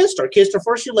 I kissed her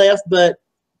before she left, but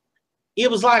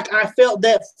it was like I felt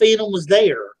that feeling was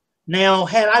there. Now,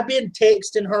 had I been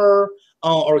texting her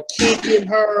or kicking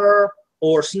her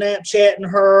or Snapchatting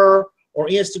her or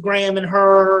Instagramming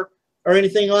her or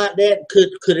anything like that,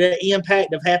 could that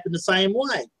impact have happened the same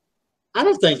way? I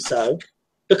don't think so,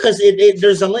 because it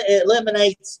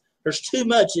eliminates. There's too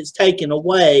much it's taken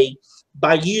away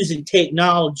by using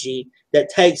technology that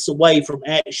takes away from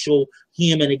actual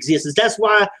human existence. That's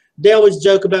why they always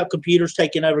joke about computers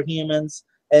taking over humans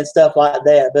and stuff like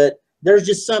that. But there's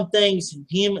just some things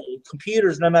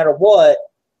computers, no matter what,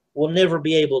 will never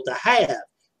be able to have.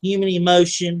 Human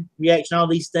emotion, reaction, all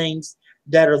these things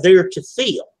that are there to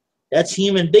feel. That's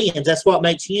human beings. That's what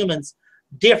makes humans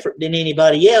different than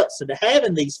anybody else, and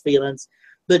having these feelings.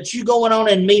 But you going on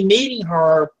and me meeting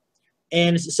her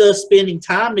and us spending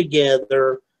time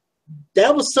together,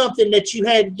 that was something that you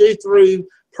had to do through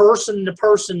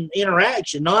person-to-person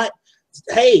interaction, not,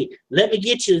 hey, let me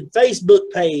get your Facebook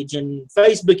page and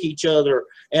Facebook each other,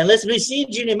 and let me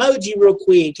send you an emoji real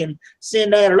quick and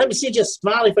send that, or let me send you a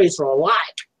smiley face or a like,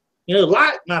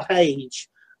 like my page.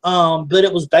 But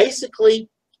it was basically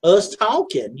us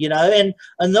talking, and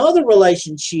another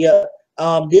relationship,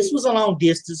 this was a long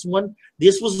distance one.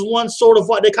 This was one sort of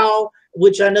what they call,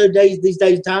 which I know these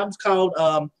days times called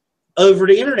over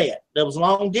the internet. That was a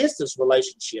long distance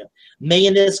relationship. Me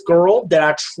and this girl that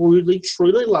I truly,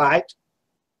 truly liked.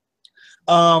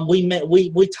 We met,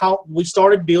 we talked, we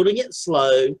started building it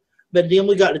slow, but then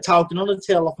we got to talking on the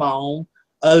telephone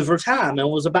over time. And it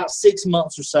was about 6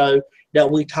 months or so that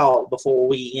we talked before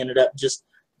we ended up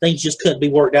things just couldn't be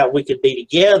worked out. We could be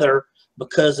together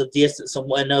because of distance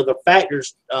and other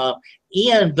factors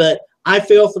but I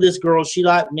fell for this girl. She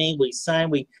liked me. We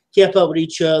sang, we kept up with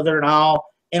each other and all.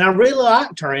 And I really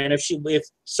liked her. And if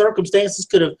circumstances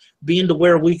could have been to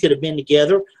where we could have been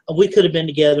together, we could have been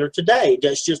together today.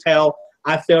 That's just how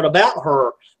I felt about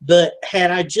her. But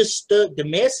had I just stuck to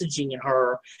messaging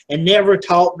her and never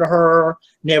talked to her,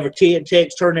 never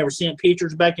text her, never sent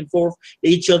pictures back and forth to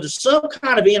each other, some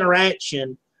kind of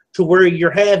interaction to where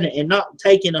you're having it and not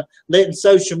letting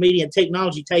social media and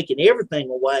technology taking everything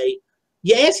away,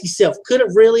 you ask yourself, could it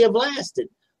really have lasted?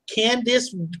 Can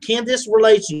this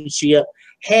relationship,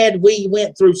 had we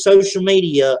went through social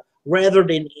media rather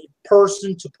than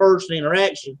person-to-person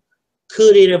interaction,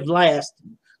 could it have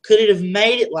lasted? Could it have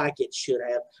made it like it should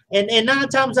have? And 9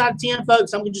 times out of 10,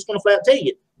 folks, I'm just going to flat tell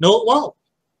you, no, it won't.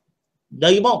 No,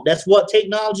 you won't. That's what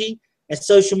technology and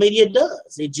social media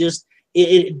does. It just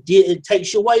it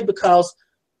takes you away, because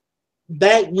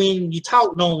back when you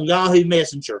talked on Yahoo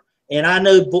Messenger, and I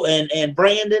know, and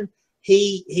Brandon,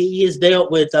 he has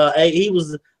dealt with he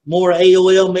was more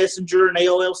AOL Messenger and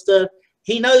AOL stuff.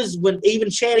 He knows when even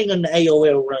chatting in the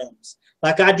AOL rooms,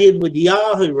 like I did with the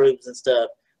Yahoo rooms and stuff,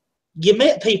 you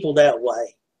met people that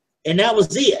way, and that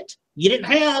was it. You didn't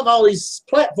have all these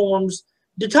platforms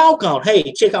to talk on.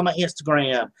 Hey, check out my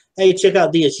Instagram. Hey, check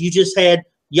out this. You just had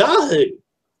Yahoo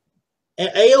and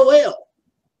AOL,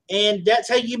 and that's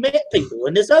how you met people.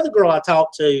 And this other girl I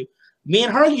talked to, me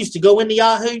and her used to go in the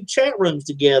Yahoo chat rooms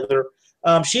together.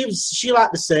 She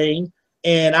liked to sing,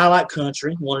 and I like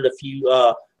country, one of the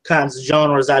few kinds of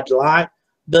genres I like.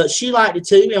 But she liked it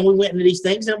too, and we went into these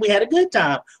things, and we had a good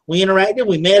time. We interacted.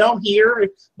 We met on here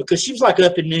because she was like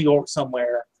up in New York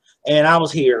somewhere, and I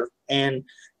was here. And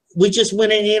we just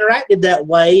went in and interacted that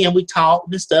way, and we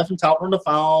talked and stuff and talked on the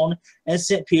phone and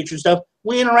sent pictures and stuff.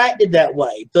 We interacted that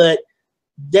way. But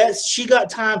she got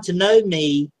time to know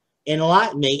me and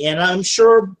like me, and I'm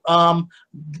sure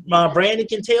Brandon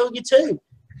can tell you too.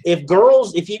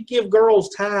 If you give girls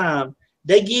time,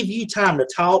 they give you time to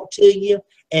talk to you,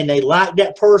 and they like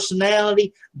that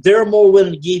personality, they're more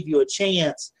willing to give you a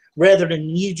chance rather than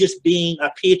you just being a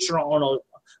picture on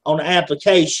an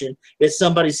application that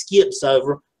somebody skips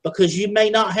over, because you may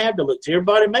not have the looks.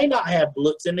 Everybody may not have the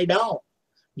looks, and they don't.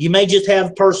 You may just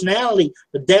have personality,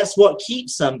 but that's what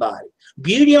keeps somebody.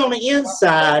 Beauty on the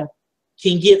inside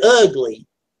can get ugly.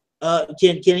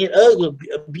 Can get ugly.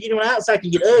 Beauty on the outside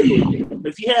can get ugly.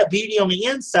 But if you have beauty on the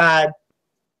inside,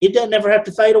 it doesn't ever have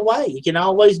to fade away. It can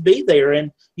always be there,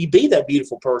 and you be that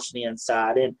beautiful person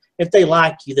inside. And if they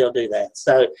like you, they'll do that.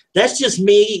 So that's just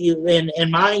me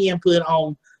and my input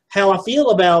on how I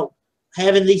feel about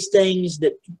having these things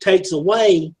that takes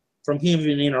away from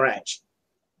human interaction.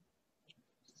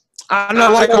 I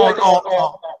know, like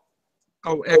echo.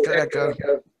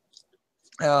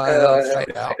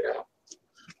 Fade out.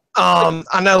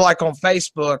 I know, like on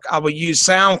Facebook, I would use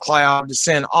SoundCloud to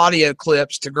send audio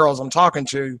clips to girls I'm talking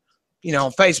to,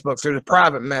 on Facebook through the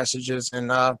private messages, and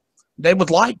they would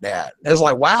like that. It's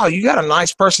like, wow, you got a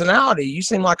nice personality. You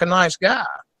seem like a nice guy.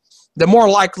 They're more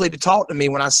likely to talk to me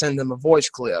when I send them a voice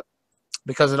clip,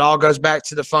 because it all goes back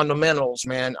to the fundamentals,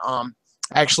 man.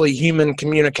 Actually, human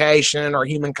communication or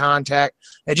human contact,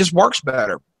 it just works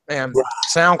better. And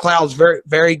SoundCloud is very,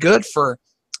 very good for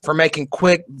making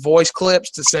quick voice clips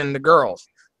to send to girls.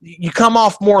 You come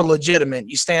off more legitimate.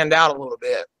 You stand out a little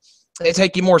bit. They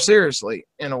take you more seriously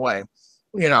in a way,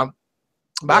 But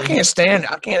I can't stand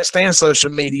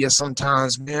social media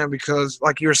sometimes, man, because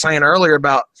like you were saying earlier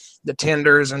about the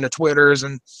Tinders and the Twitters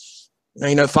and,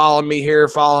 follow me here,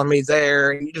 follow me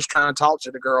there, and you're just trying to talk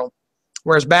to the girl.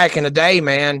 Whereas back in the day,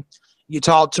 man, you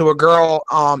talked to a girl,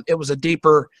 it was a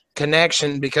deeper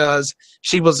connection because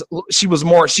she was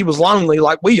lonely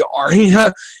like we are,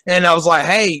 and I was like,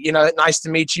 hey, nice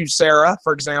to meet you, Sarah,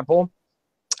 for example.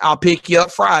 I'll pick you up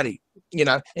Friday,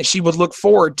 and she would look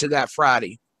forward to that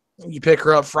Friday. You pick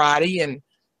her up Friday, and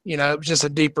it was just a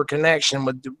deeper connection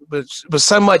with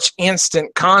so much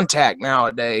instant contact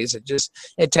nowadays.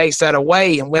 It takes that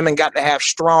away, and women got to have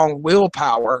strong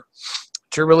willpower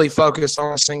to really focus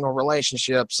on a single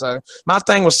relationship. So my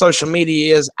thing with social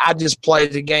media is I just play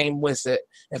the game with it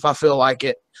if I feel like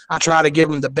it. I try to give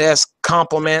them the best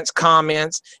compliments,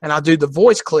 comments, and I do the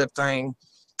voice clip thing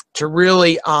to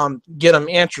really get them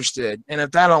interested. And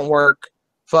if that don't work,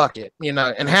 fuck it,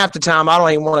 And half the time I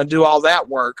don't even want to do all that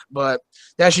work, but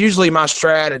that's usually my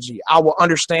strategy. I will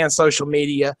understand social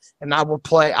media, and I will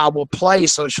play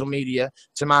social media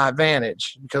to my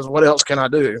advantage, because what else can I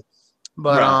do?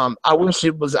 But I wish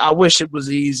it was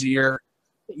easier,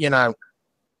 But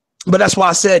that's why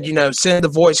I said, send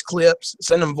them voice clips,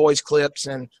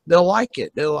 and they'll like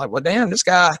it. They're like, well, damn, this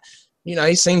guy,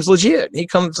 he seems legit. He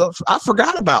comes up. I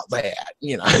forgot about that,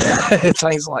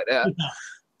 things like that.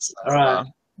 So,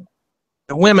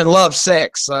 the women love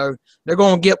sex, so they're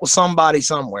gonna get with somebody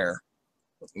somewhere.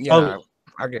 I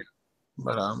get,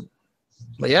 but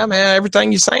But yeah, man,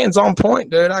 everything you're saying is on point,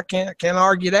 dude. I can't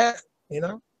argue that. You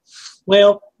know.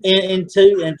 Well, and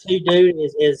two, dude,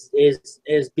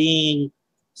 is being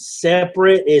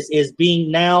separate, is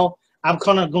being now. I'm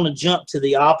kind of going to jump to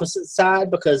the opposite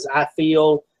side because I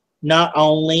feel not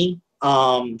only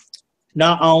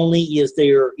is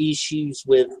there issues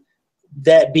with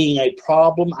that being a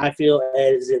problem, I feel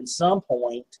as in some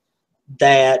point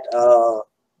that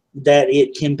that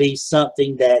it can be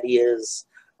something that is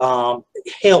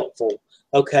helpful.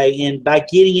 Okay, and by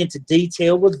getting into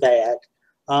detail with that,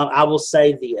 I will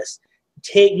say this: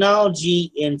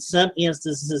 technology, in some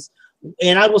instances,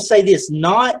 and I will say this,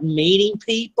 not meeting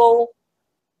people,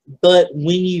 but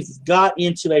when you've got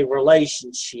into a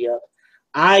relationship,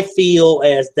 I feel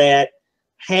as that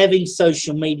having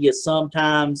social media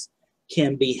sometimes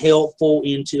can be helpful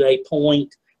into a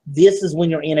point. This is when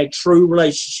you're in a true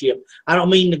relationship. I don't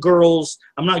mean the girls.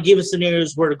 I'm not giving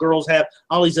scenarios where the girls have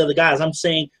all these other guys. I'm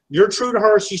saying you're true to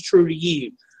her, she's true to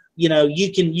you. You know,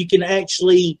 you can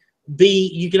actually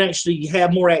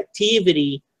have more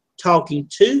activity talking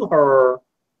to her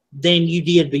than you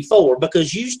did before,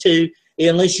 because used to,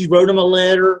 unless you wrote them a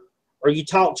letter or you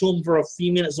talked to them for a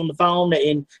few minutes on the phone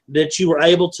and that you were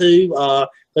able to,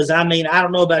 because I mean, I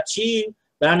don't know about you,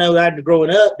 but I know after growing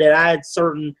up that I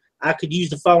could use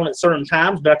the phone at certain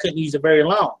times, but I couldn't use it very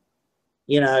long.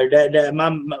 You know, that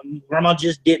my grandma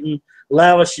just didn't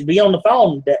allow us to be on the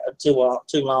phone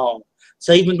too long.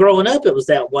 So even growing up, it was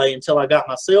that way until I got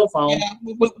my cell phone. Yeah,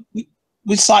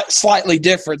 we slightly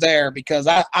differ there because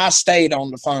I stayed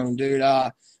on the phone, dude.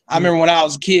 I remember when I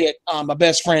was a kid, my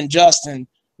best friend Justin,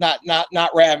 not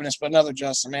Ravenous, but another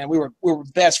Justin, man. We were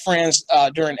best friends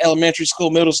during elementary school,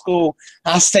 middle school.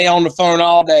 I stay on the phone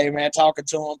all day, man, talking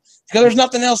to him because there's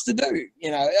nothing else to do.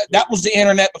 You know, that was the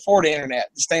internet before the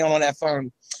internet. To stay on that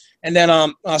phone, and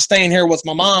then staying here with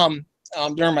my mom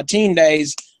during my teen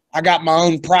days. I got my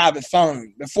own private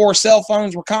phone. Before cell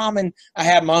phones were common, I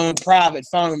had my own private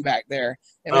phone back there.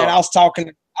 And man, I was talking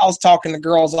to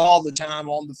girls all the time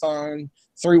on the phone,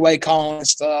 three-way calling and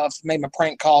stuff, made my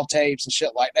prank call tapes and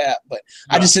shit like that. But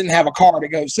I just didn't have a car to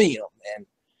go see them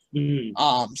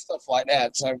and stuff like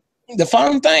that. So the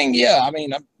phone thing, yeah, I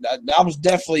mean, I was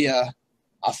definitely a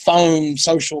phone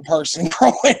social person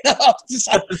growing up.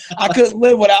 I couldn't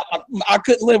live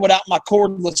without my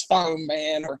cordless phone,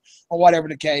 man, or whatever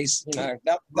the case. You know,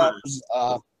 that was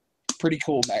pretty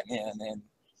cool back then. And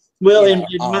well,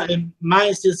 in my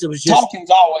instance, it was just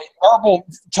verbal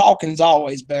talking's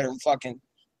always better than fucking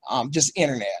just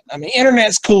internet. I mean,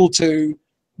 internet's cool too,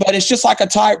 but it's just like a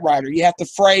typewriter. You have to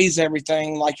phrase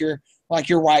everything like you're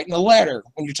writing a letter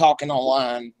when you're talking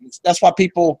online. That's why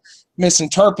people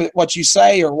misinterpret what you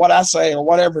say or what I say or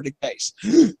whatever the case.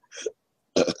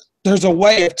 There's a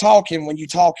way of talking when you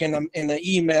talk in an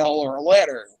email or a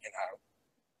letter. You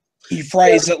know, you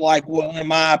phrase it like, "Well, in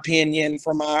my opinion,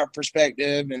 from my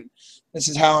perspective, and this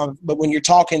is how." But when you're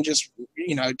talking, just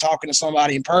talking to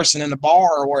somebody in person in a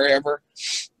bar or wherever,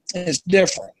 it's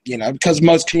different. You know, because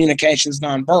most communication is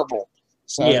nonverbal.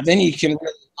 So then you can,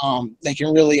 they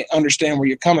can really understand where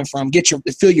you're coming from,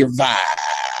 feel your vibe.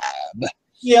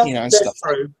 Yeah, you know, and that's stuff.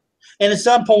 true. And at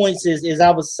some points, is I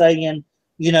was saying,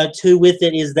 too, with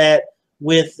it is that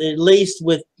with at least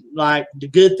with like the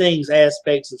good things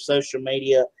aspects of social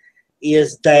media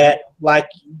is that like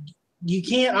you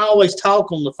can't always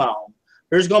talk on the phone.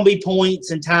 There's going to be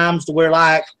points and times to where,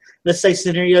 like, let's say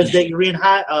scenarios that you're in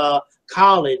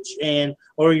college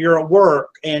or you're at work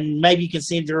and maybe you can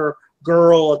send your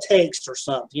girl a text or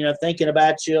something, thinking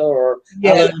about you or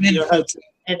I love you.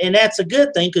 And that's a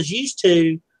good thing because used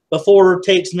to, before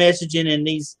text messaging and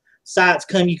these sites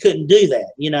come, you couldn't do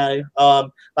that.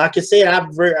 Like I said,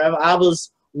 I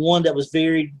was one that was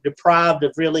very deprived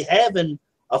of really having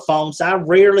a phone, so I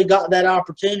rarely got that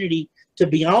opportunity to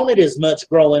be on it as much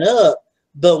growing up.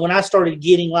 But when I started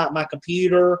getting like my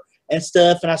computer and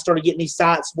stuff, and I started getting these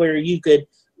sites where you could,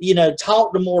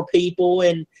 talk to more people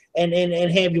and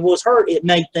have your voice heard, it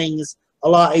made things a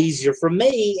lot easier for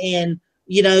me. And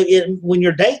when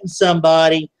you're dating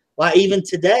somebody, like even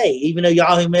today, even though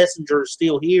Yahoo Messenger is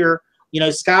still here,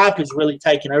 Skype is really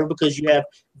taking over because you have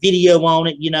video on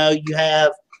it. You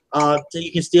have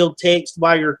you can still text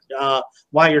while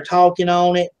you're talking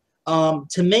on it.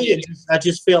 To me, I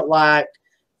just felt like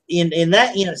in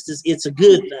that instance, it's a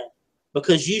good thing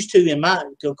because used to in my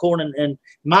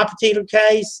particular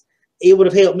case, it would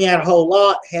have helped me out a whole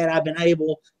lot had I been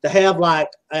able to have like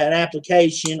an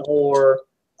application or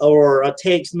a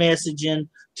text messaging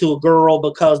to a girl,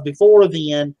 because before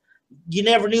then you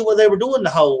never knew what they were doing the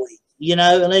whole week,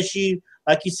 unless you,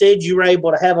 like you said, you were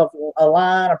able to have a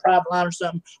line, a private line or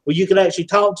something where you could actually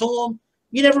talk to them.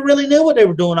 you never really knew what they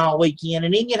were doing all weekend.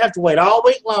 And then you'd have to wait all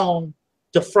week long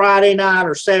to Friday night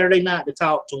or Saturday night to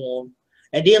talk to them.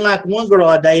 And then, like one girl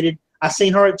I dated, I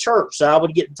seen her at church. So I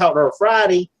would get to talk to her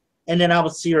Friday, and then I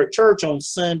would see her at church on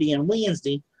Sunday and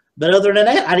Wednesday. But other than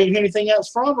that, I didn't hear anything else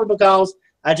from her because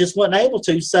I just wasn't able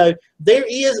to. So there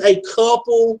is a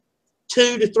couple,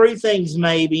 2 to 3 things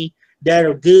maybe that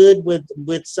are good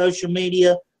with social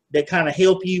media that kind of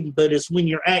help you, but it's when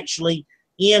you're actually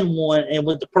in one and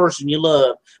with the person you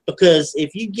love. Because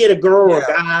if you get a girl or a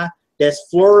guy that's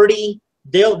flirty,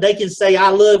 they can say I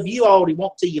love you all they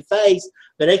want to your face,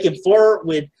 but they can flirt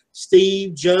with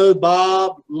Steve, Joe,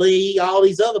 Bob, Lee, all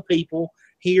these other people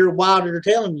here while they're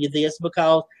telling you this,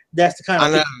 because that's the kind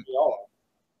of people you are.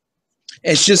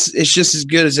 It's just as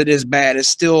good as it is bad. It's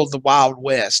still the Wild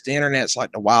West. The internet's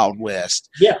like the Wild West.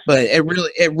 Yeah. But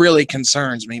it really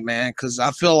concerns me, man, because I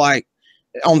feel like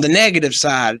on the negative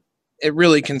side, it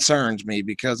really concerns me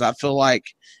because I feel like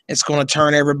it's going to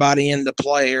turn everybody into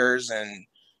players, and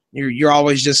you're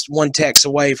always just one text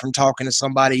away from talking to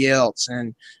somebody else,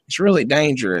 and it's really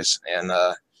dangerous. And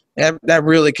that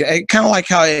really kind of like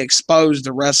how it exposed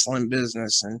the wrestling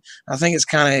business, and I think it's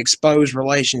kind of exposed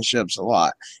relationships a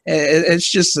lot.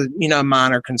 It's just a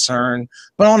minor concern.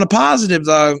 But on the positive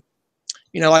though,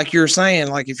 like you're saying,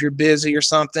 like if you're busy or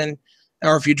something,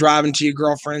 or if you're driving to your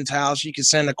girlfriend's house, you can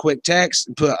send a quick text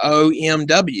and put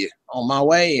OMW on my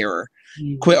way, or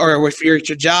or if you're at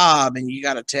your job and you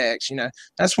got a text,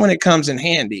 that's when it comes in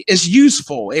handy. It's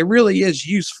useful. It really is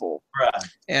useful. Right.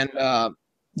 And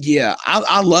yeah,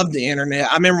 I love the internet.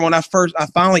 I remember when I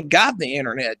finally got the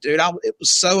internet, dude. It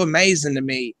was so amazing to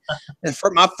me. And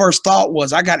my first thought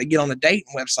was I got to get on the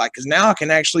dating website because now I can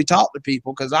actually talk to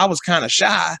people, because I was kind of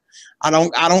shy. I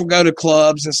don't go to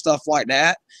clubs and stuff like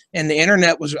that. And the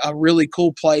internet was a really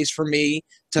cool place for me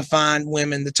to find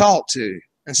women to talk to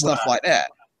and stuff like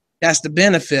that. That's the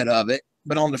benefit of it.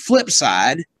 But on the flip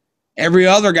side, every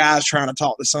other guy's trying to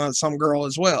talk to some girl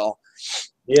as well.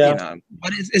 Yeah.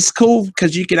 But it's cool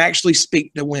because you can actually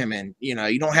speak to women. You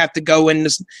don't have to go in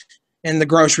the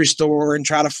grocery store and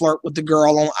try to flirt with the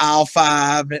girl on aisle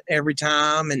 5 every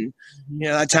time. And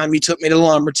that time you took me to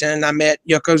Lumberton, I met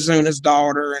Yokozuna's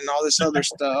daughter and all this other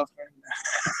stuff.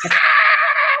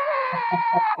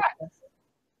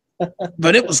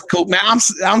 But it was cool, man.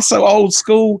 I'm so old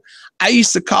school. I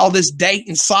used to call this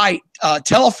dating site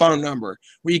telephone number,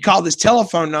 where you call this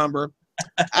telephone number.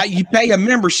 You pay a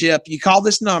membership, you call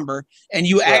this number, and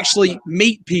you actually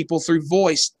meet people through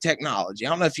voice technology. I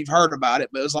don't know if you've heard about it,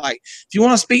 but it was like, if you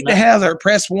want to speak to Heather,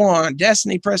 press 1,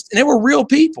 Destiny, press, and they were real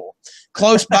people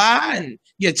close by, and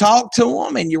you talk to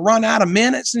them, and you run out of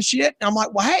minutes and shit. And I'm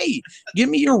like, well, hey, give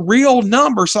me your real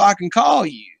number so I can call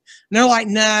you. And they're like,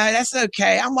 nah, that's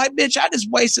okay. I'm like, bitch, I just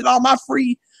wasted all my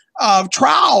free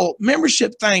trial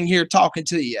membership thing here talking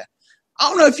to you. I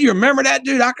don't know if you remember that,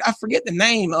 dude. I forget the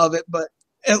name of it, but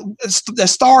the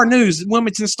Star News,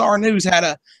 Wilmington Star News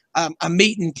had a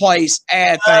meeting place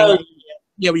ad thing.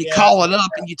 Where you call it up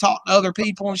and you talk to other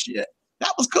people and shit.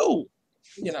 That was cool,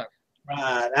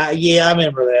 Right. I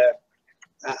remember that.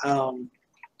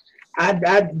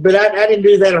 But I didn't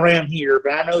do that around here.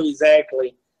 But I know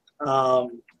exactly,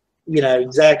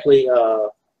 exactly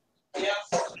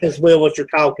as well what you're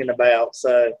talking about.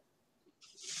 So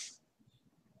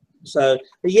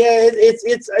yeah,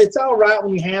 it's all right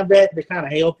when you have that to kind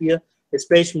of help you,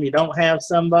 especially when you don't have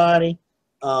somebody.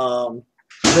 But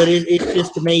it's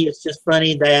just, to me, it's just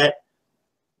funny that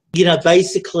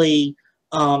basically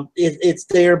it's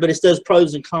there, but it does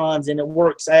pros and cons, and it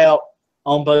works out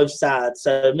on both sides.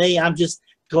 So me, I'm just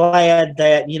glad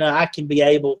that I can be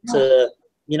able to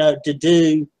to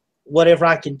do whatever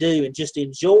I can do and just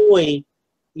enjoy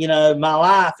my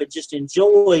life and just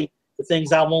enjoy the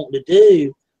things I want to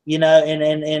do. And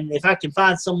if I can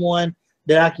find someone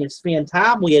that I can spend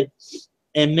time with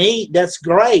and meet, that's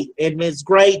great. And it's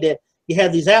great that you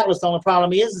have these outlets. The only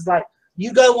problem is like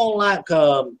you go on like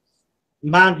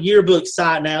my yearbook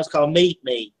site now, it's called Meet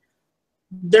Me.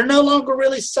 They're no longer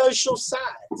really social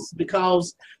sites,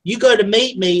 because you go to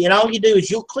Meet Me and all you do is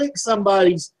you'll click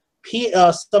somebody's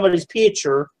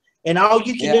picture, and all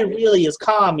you can do really is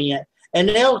comment, and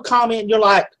they'll comment and you're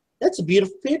like, that's a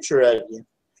beautiful picture of you.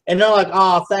 And they're like,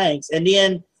 oh, thanks. And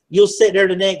then you'll sit there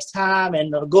the next time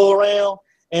and go around,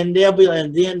 and they'll be,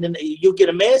 and then you'll get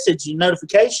a message, a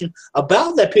notification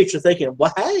about that picture, thinking,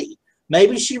 well, hey,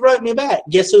 maybe she wrote me back.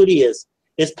 Guess who it is?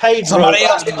 It's Pedro. Somebody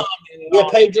else commented. Yeah,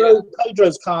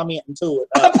 Pedro's commenting to it.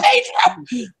 Pedro.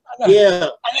 Yeah.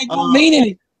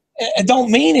 It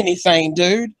don't mean anything,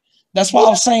 dude. That's what I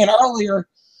was saying earlier.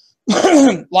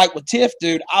 Like with Tiff,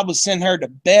 dude, I would send her the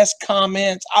best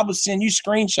comments. I would send you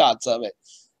screenshots of it.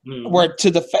 where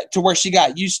to where she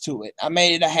got used to it. I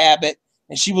made it a habit,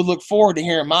 and she would look forward to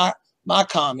hearing my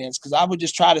comments, because I would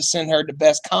just try to send her the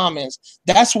best comments.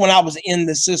 That's when I was in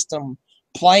the system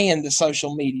playing the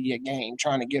social media game,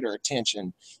 trying to get her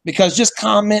attention, because just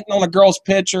commenting on a girl's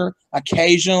picture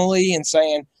occasionally and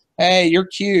saying, hey, you're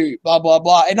cute, blah, blah,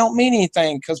 blah, it don't mean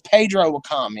anything, because Pedro will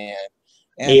comment.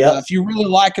 And if you really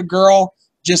like a girl,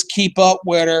 just keep up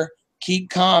with her, keep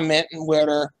commenting with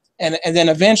her, and then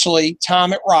eventually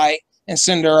time it right and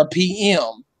send her a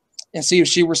PM and see if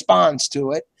she responds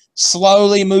to it.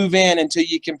 Slowly move in until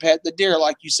you can pet the deer,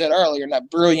 like you said earlier, in that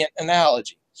brilliant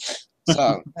analogy.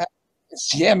 So,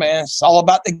 yeah, man, it's all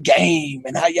about the game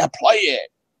and how you play it.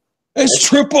 It's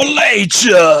Triple H.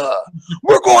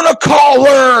 We're going to call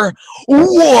her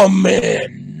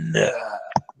Woman.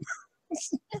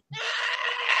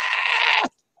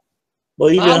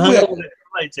 Well, you done hung up on that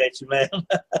Triple H, ain't you, man?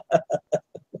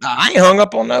 I ain't hung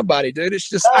up on nobody, dude. It's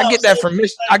just I get that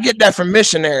from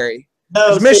Missionary.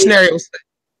 No,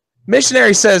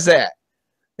 Missionary says that.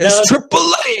 It's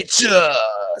Triple H.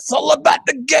 It's all about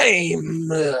the game.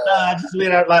 I just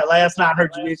mean, like last night, I heard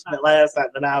you mention it last night,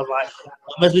 and I was like,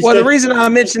 well, the reason I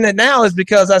mention it now is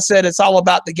because I said it's all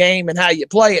about the game and how you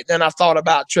play it. Then I thought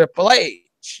about Triple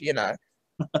H, you know.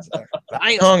 So,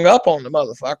 I ain't hung up on the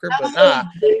motherfucker, but nah.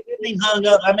 Hung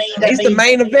up. I mean, he's the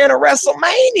main event of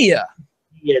WrestleMania.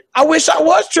 Yeah. I wish I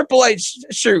was Triple H.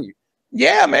 Shoot.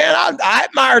 Yeah, man, I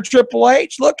admire Triple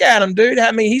H. Look at him, dude.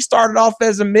 I mean, he started off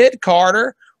as a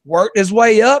mid-carder, worked his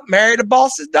way up, married a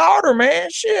boss's daughter, man.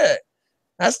 Shit.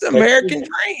 That's the American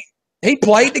dream. He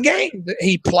played the game.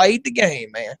 He played the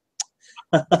game, man.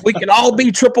 We can all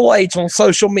be Triple H on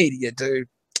social media, dude.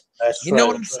 That's you know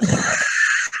what I'm saying?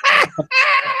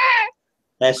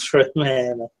 That's true,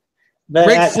 man.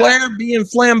 Ric Flair being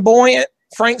flamboyant,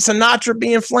 Frank Sinatra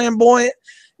being flamboyant.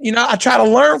 You know, I try to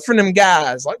learn from them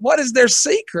guys. Like, what is their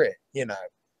secret? You know,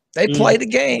 they play the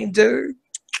game, dude.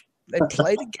 They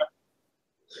play the game.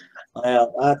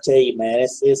 Well, I tell you, man,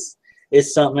 it's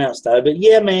something else, though. But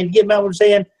yeah, man, getting back what I'm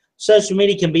saying, social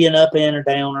media can be an up and or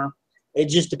downer. It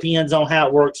just depends on how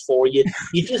it works for you.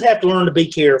 You just have to learn to be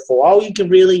careful. All you can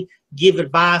really give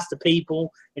advice to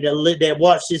people that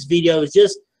watch this video is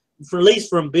just, for at least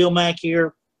from Bill Mack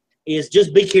here, is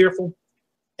just be careful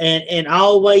and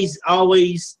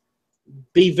always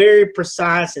be very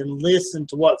precise and listen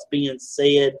to what's being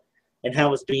said and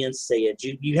how it's being said.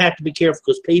 You have to be careful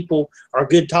because people are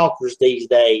good talkers these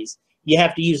days. You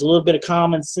have to use a little bit of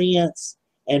common sense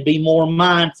and be more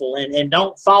mindful and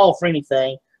don't fall for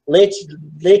anything. Let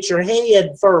your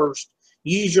head first.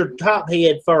 Use your top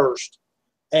head first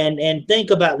and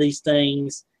think about these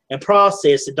things and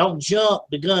process it. Don't jump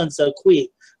the gun so quick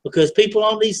because people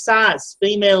on these sites,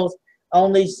 females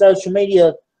on these social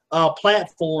media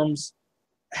platforms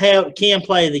can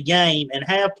play the game and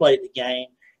have played the game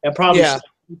and probably still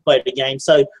play the game.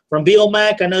 So from Bill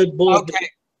Mack, I know Bullet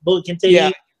can tell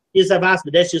you his advice,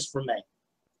 but that's just for me.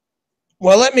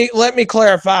 Well, let me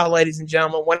clarify, ladies and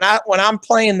gentlemen. When I'm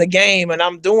playing the game and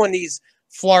I'm doing these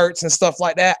flirts and stuff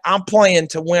like that, I'm playing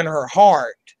to win her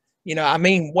heart. You know, I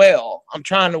mean, well, I'm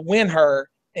trying to win her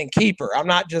and keep her. I'm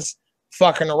not just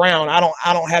fucking around. I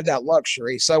don't have that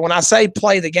luxury. So when I say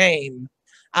play the game,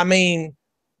 I mean,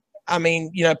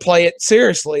 you know, play it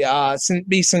seriously.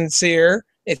 Be sincere.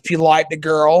 If you like the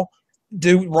girl,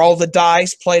 roll the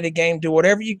dice, play the game, do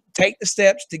whatever you take the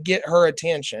steps to get her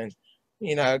attention.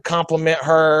 You know, compliment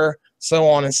her, so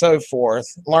on and so forth.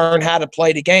 Learn how to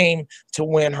play the game to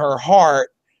win her heart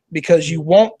because you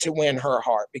want to win her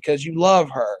heart because you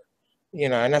love her. You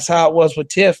know, and that's how it was with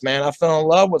Tiff, man. I fell in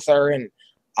love with her, and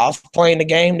I was playing the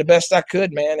game the best I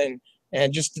could, man,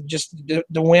 and just to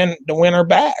win her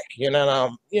back. You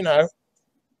know, and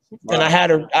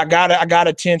I got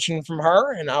attention from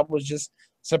her, and I was just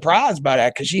surprised by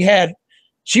that because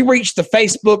she reached the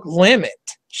Facebook limit.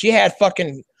 She had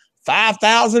fucking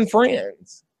 5,000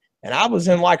 friends, and I was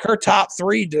in like her top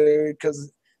 3, dude,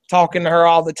 because talking to her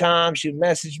all the time, she'd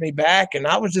message me back, and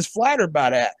I was just flattered by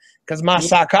that because my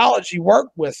psychology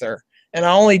worked with her, and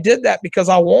I only did that because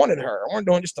I wanted her. I wasn't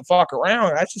doing it just to fuck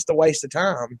around. That's just a waste of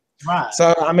time. Right.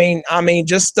 So I mean,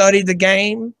 just study the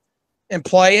game and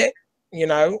play it. You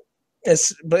know,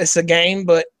 it's a game,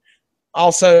 but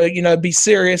also, you know, be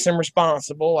serious and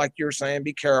responsible, like you were saying.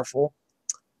 Be careful,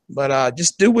 but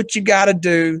just do what you got to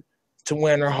do to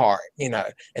win her heart, you know.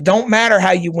 It don't matter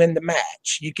how you win the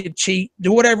match. You could cheat,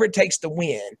 do whatever it takes to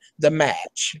win the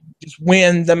match. Just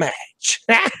win the match.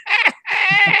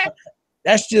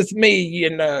 That's just me, you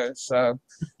know. So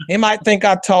he might think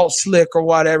I talk slick or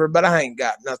whatever, but I ain't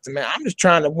got nothing, man. I'm just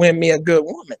trying to win me a good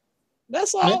woman.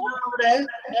 That's Nothing all. wrong with that.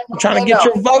 I'm trying to get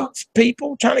your votes,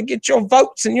 people. Trying to get your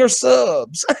votes and your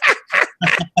subs.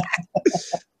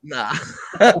 Nah.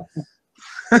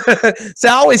 So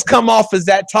I always come off as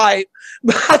that type,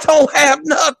 but I don't have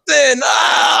nothing.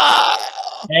 Ah!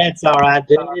 That's all right,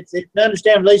 dude. It's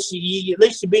understandable. At least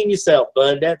you're being yourself,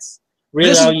 bud. That's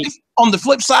really all you. On the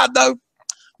flip side, though,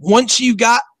 once you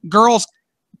got girls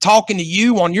talking to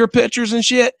you on your pictures and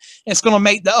shit, it's going to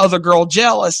make the other girl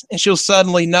jealous, and she'll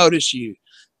suddenly notice you.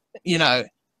 You know,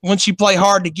 once you play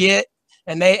hard to get,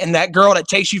 and that girl that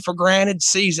takes you for granted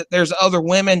sees that there's other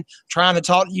women trying to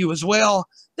talk to you as well,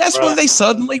 that's when they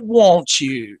suddenly want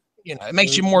you. You know, it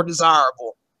makes you more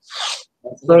desirable.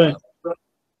 That's true.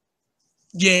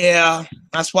 Yeah,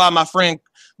 that's why my friend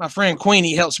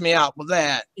Queenie helps me out with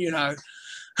that. You know.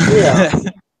 Yeah.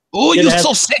 Oh, you're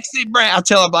so sexy, Brandon. I'll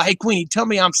tell her about, hey, Queenie, tell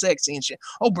me I'm sexy and shit.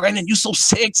 Oh, Brandon, you so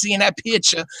sexy in that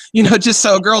picture. You know, just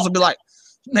so girls will be like,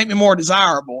 make me more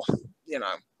desirable. You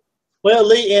know. Well,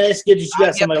 Lee, and it's good that you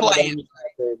got somebody play it.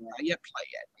 You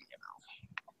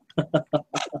know.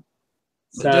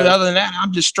 So, dude, other than that,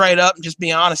 I'm just straight up and just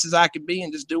be honest as I can be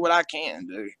and just do what I can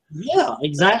do. Yeah,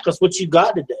 exactly. That's what you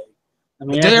got to do. I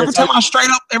mean, dude, every time I'm straight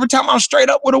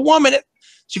up with a woman,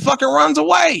 she fucking runs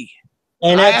away.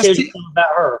 And that tells you something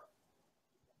about her.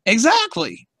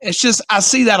 Exactly. It's just I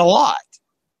see that a lot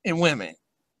in women.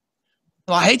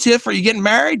 Like, hey, Tiff, are you getting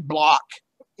married? Block.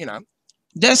 You know,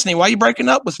 Destiny, why are you breaking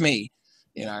up with me?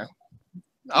 You know,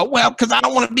 oh well, because I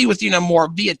don't want to be with you no more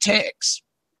via text.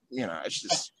 You know, it's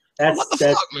just what the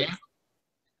fuck, man.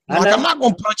 Like, I'm not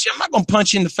gonna punch you. I'm not gonna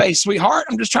punch you in the face, sweetheart.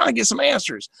 I'm just trying to get some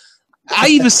answers. I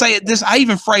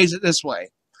even phrase it this way.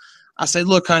 I say,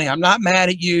 look, honey, I'm not mad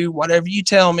at you. Whatever you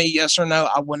tell me, yes or no,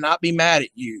 I will not be mad at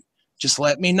you. Just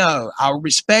let me know. I'll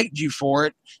respect you for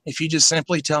it if you just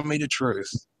simply tell me the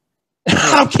truth.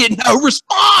 I don't get no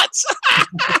response.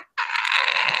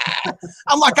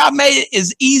 I'm like, I made it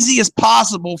as easy as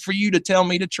possible for you to tell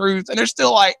me the truth. And they're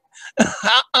still like,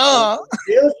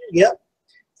 Yep.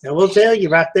 And we'll tell you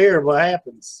right there what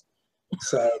happens.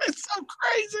 So it's so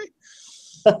crazy.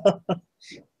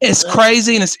 It's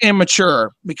crazy and it's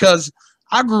immature because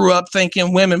I grew up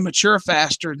thinking women mature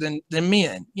faster than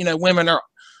men. You know, women are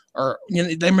you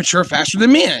know, they mature faster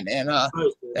than men, and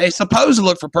they supposed to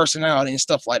look for personality and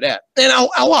stuff like that. And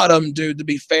a lot of them do, to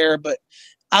be fair, but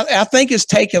I think it's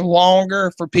taking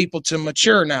longer for people to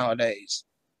mature nowadays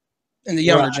in the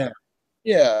younger generation.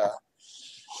 Yeah.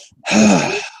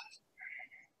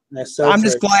 That's so I'm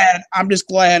just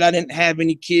glad I didn't have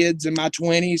any kids in my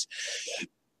 20s.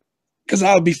 Because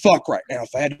I would be fucked right now if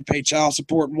I had to pay child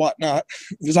support and whatnot.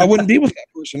 Because I wouldn't be with that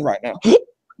person right now.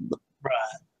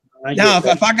 Right. Now,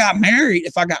 if I got married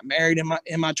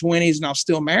in my 20s and I was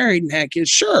still married and had kids,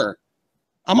 sure,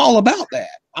 I'm all about that.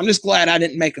 I'm just glad I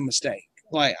didn't make a mistake.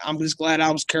 Like, I'm just glad I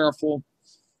was careful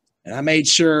and I made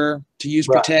sure to use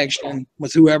protection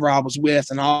with whoever I was with.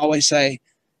 And I always say,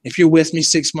 if you're with me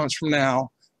 6 months from now,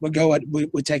 we'll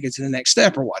take it to the next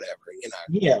step or whatever. You know.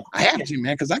 Yeah. I have to,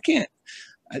 man, because I can't.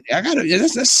 I gotta.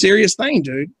 That's a serious thing,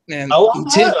 dude. And I'm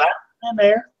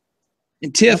there.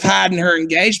 And Tiff hiding her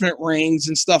engagement rings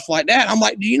and stuff like that. I'm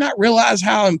like, do you not realize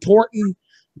how important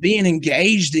being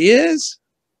engaged is?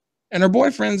 And her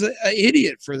boyfriend's an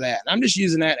idiot for that. I'm just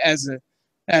using that as a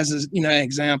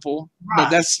example, but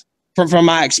that's from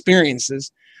my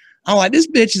experiences. I'm like, this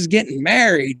bitch is getting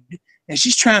married and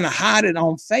she's trying to hide it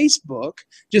on Facebook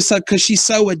just because she's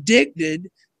so addicted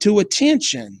to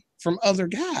attention from other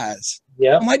guys.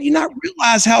 Yeah. I'm like, do you not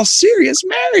realize how serious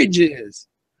marriage is?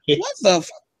 Yes. What the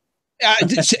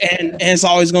and it's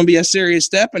always going to be a serious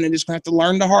step, and they're just going to have to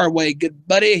learn the hard way. Good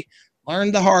buddy,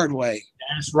 learn the hard way.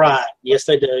 That's right. Yes,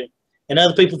 they do. And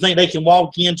other people think they can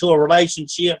walk into a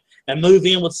relationship and move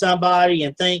in with somebody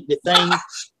and think that things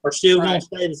are still going to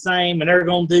stay the same, and they're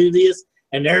going to do this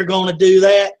and they're going to do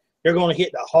that. They're going to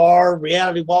hit the hard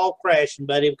reality wall crashing,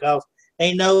 buddy, because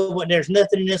there's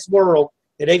nothing in this world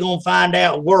that they're going to find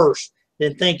out worse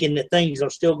than thinking that things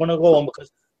are still going to go on. Because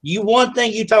one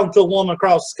thing you talk to a woman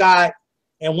across Skype,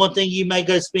 and one thing you may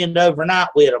go spend overnight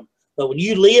with them. But when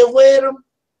you live with them,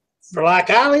 like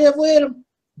I live with them,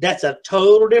 that's a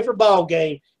total different ball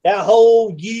game. That whole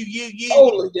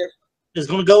totally different is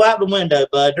going to go out the window,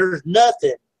 bud. There's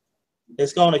nothing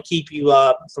that's going to keep you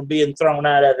from being thrown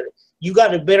out of it. You got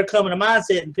to better come in a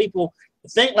mindset, and people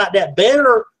think like that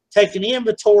better take an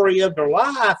inventory of their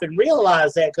life and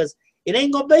realize that, because it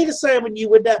ain't going to be the same when you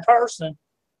with that person.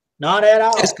 Not at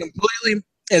all.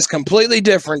 It's completely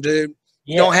different, dude.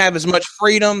 You don't have as much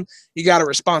freedom. You got a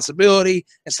responsibility.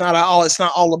 It's not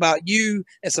all about you.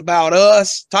 It's about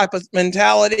us type of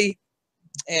mentality.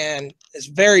 And it's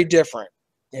very different.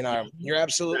 You know, you're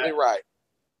absolutely right.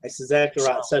 That's exactly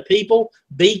right. So people,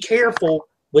 be careful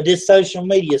with this social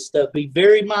media stuff. Be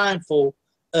very mindful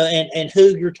and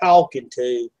who you're talking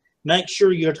to. Make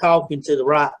sure you're talking to the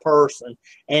right person,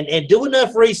 and do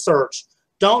enough research.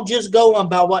 Don't just go on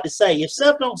by what to say. If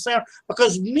stuff don't sound,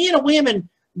 because men and women,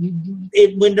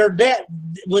 when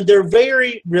they're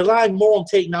very relying more on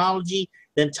technology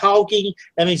than talking,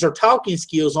 that means their talking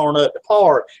skills aren't up to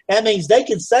par. That means they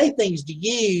can say things to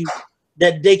you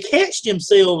that they catch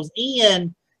themselves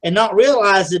in and not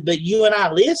realize it, but you and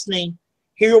I listening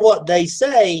hear what they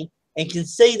say and can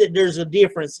see that there's a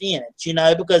difference in it, you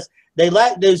know, because they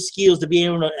lack those skills to be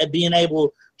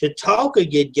able to talk a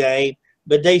good game,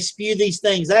 but they spew these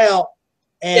things out.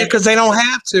 And yeah, because they don't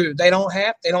have to. They don't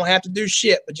have to do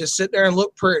shit, but just sit there and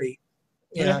look pretty.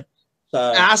 You know. So,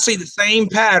 and I see the same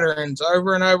patterns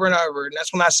over and over and over, and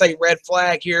that's when I say red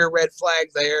flag here, red flag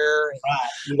there.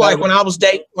 right. Like when I was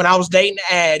dating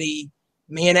Addie,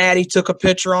 me and Addie took a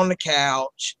picture on the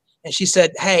couch, and she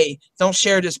said, "Hey, don't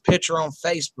share this picture on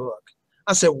Facebook."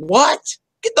 I said, "What?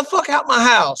 Get the fuck out my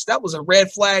house." That was a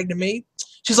red flag to me.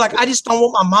 She's like, "I just don't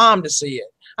want my mom to see it."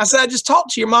 I said, "I just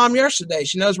talked to your mom yesterday.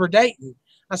 She knows we're dating."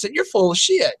 I said, "You're full of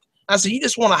shit." I said, "You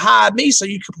just want to hide me so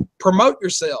you can promote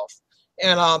yourself."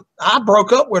 And I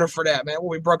broke up with her for that, man. Well,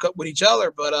 we broke up with each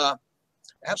other, but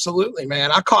absolutely,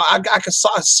 man. I could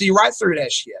see right through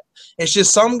that shit. It's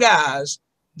just some guys,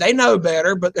 they know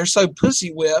better, but they're so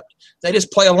pussy whipped, they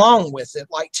just play along with it,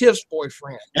 like Tiff's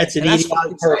boyfriend. That's an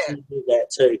idiotic person to do that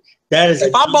too. That is.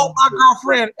 If I bought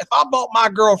my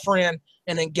girlfriend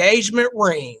an engagement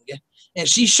ring, and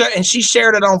she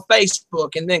shared it on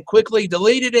Facebook, and then quickly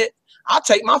deleted it, I'll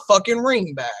take my fucking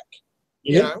ring back.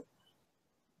 Yeah. You know?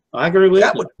 I agree with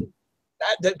that.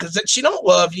 Because she don't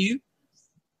love you.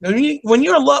 When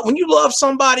you love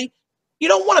somebody, you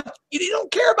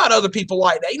don't care about other people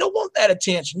like that. You don't want that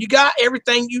attention. You got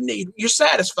everything you need. You're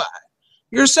satisfied.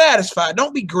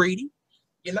 Don't be greedy.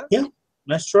 You know. Yeah,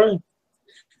 that's true.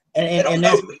 And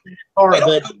that's hard,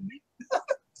 but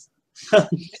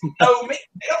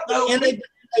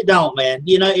they don't, man.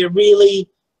 You know, it really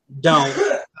don't.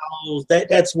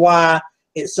 That's why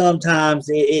it sometimes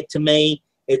it to me.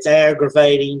 It's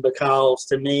aggravating because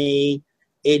to me,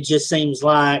 it just seems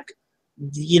like,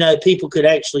 you know, people could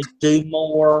actually do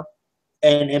more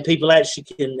and people actually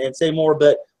can and say more.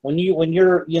 But when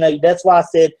you're, you know, that's why I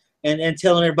said, and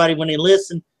telling everybody when they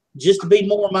listen, just to be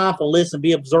more mindful, listen,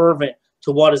 be observant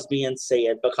to what is being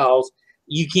said, because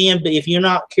you can be, if you're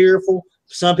not careful,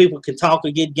 some people can talk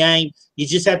a good game. You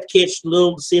just have to catch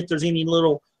see if there's any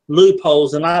little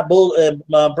loopholes. And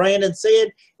like Brandon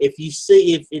said, if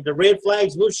the red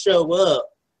flags will show up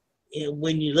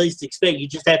when you least expect, you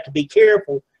just have to be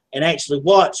careful and actually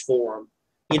watch for them.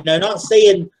 You know, not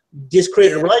saying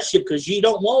discredit a relationship because you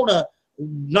don't want to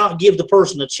not give the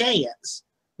person a chance,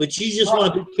 but you just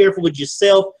want to be careful with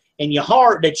yourself and your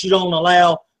heart that you don't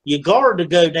allow your guard to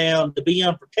go down, to be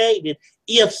unprotected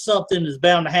if something is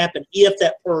bound to happen, if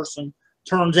that person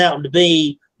turns out to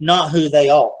be not who they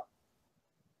are.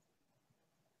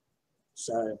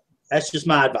 So that's just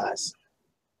my advice.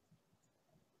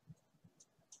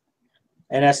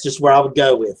 And that's just where I would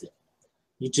go with it.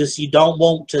 You don't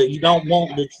want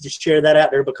to just share that out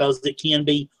there because it can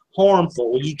be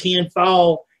harmful. You can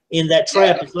fall in that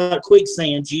trap. It's like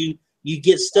quicksand. You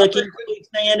get stuck in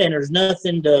quicksand and there's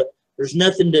nothing to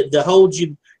hold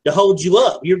you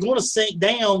up. You're going to sink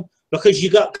down because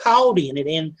you got caught in it,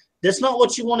 and that's not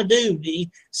what you want to do.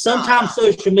 Sometimes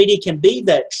social media can be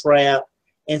that trap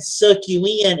and suck you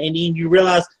in, and then you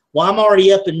realize, well, I'm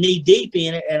already up and knee deep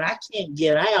in it, and I can't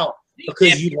get out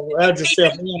because you allowed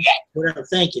yourself in without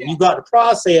thinking. You got to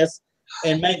process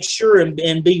and make sure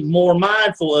and be more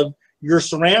mindful of your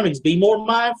surroundings. Be more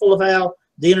mindful of how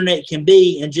the internet can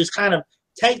be, and just kind of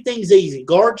take things easy.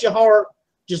 Guard your heart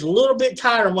just a little bit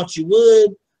tighter than what you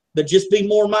would, but just be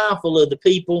more mindful of the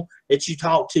people that you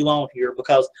talk to on here,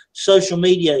 because social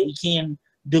media, it can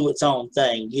do its own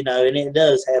thing, you know, and it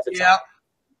does have its own.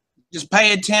 Just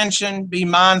pay attention, be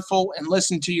mindful, and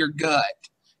listen to your gut.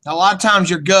 Now, a lot of times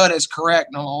your gut is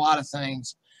correct on a lot of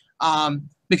things.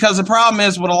 Because the problem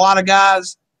is with a lot of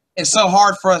guys, it's so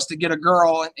hard for us to get a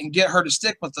girl and get her to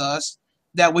stick with us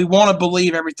that we want to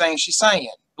believe everything she's saying.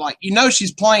 Like, you know,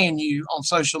 she's playing you on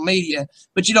social media,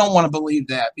 but you don't want to believe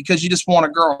that because you just want a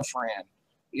girlfriend,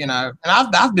 you know.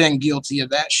 And I've been guilty of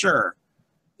that, sure.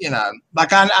 You know,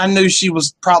 like I knew she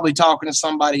was probably talking to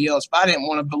somebody else, but I didn't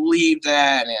want to believe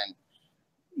that. And,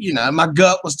 you know, my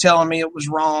gut was telling me it was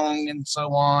wrong and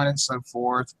so on and so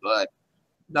forth. But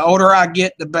the older I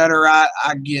get, the better I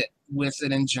get with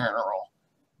it in general.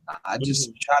 I just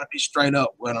try to be straight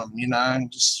up with them, you know,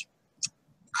 and just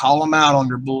call them out on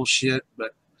their bullshit.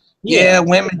 But yeah,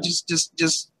 women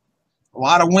just a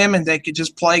lot of women, they could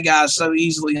just play guys so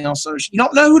easily on social. You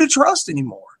don't know who to trust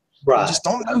anymore. Right. You just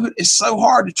don't know who. It's so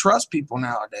hard to trust people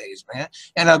nowadays, man.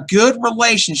 And a good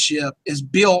relationship is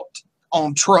built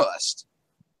on trust.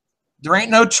 There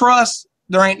ain't no trust,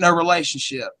 there ain't no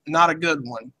relationship. Not a good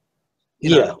one.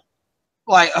 You know?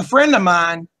 Like a friend of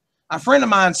mine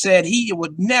said he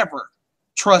would never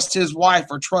trust his wife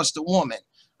or trust a woman.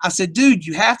 I said, dude,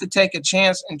 you have to take a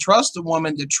chance and trust a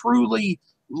woman to truly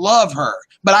love her.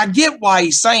 But I get why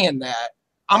he's saying that.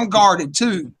 I'm guarded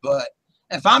too, but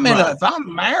if I'm if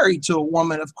I'm married to a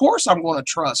woman, of course I'm going to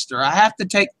trust her. I have to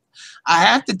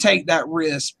take that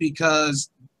risk because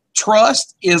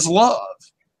trust is love.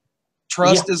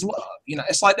 Trust is love. You know,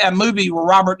 it's like that movie with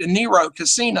Robert De Niro,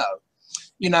 Casino.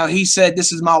 You know, he said,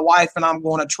 this is my wife and I'm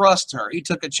going to trust her. He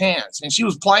took a chance and she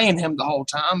was playing him the whole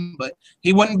time, but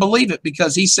he wouldn't believe it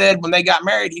because he said when they got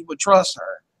married, he would trust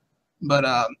her. But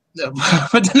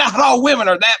not all women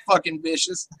are that fucking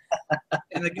vicious.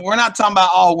 And again, we're not talking about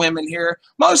all women here.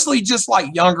 Mostly just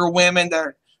like younger women.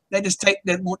 They just take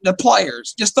the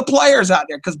players, just the players out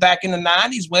there. Because back in the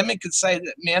 90s, women could say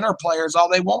that men are players all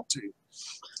they want to.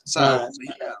 So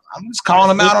yeah, I'm just calling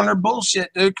them out on their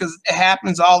bullshit, dude, because it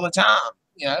happens all the time.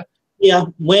 You know? Yeah,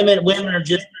 women are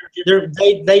just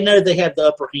they know they have the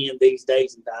upper hand these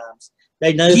days and times.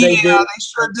 They know they do. They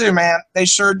sure do, man. They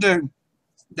sure do.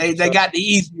 They got the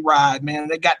easy ride, man.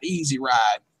 They got the easy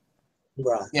ride.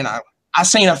 Right. You know, I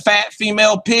seen a fat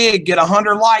female pig get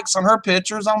 100 likes on her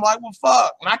pictures. I'm like, well,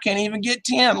 fuck, and I can't even get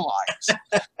 10 likes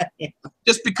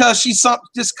just because she's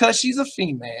a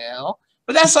female.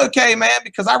 But that's okay, man,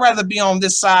 because I'd rather be on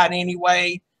this side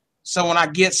anyway. So when I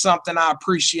get something, I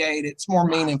appreciate it. It's more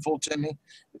meaningful to me.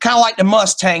 Kind of like the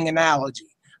Mustang analogy.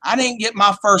 I didn't get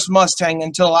my first Mustang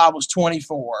until I was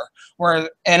 24,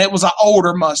 and it was an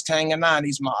older Mustang, a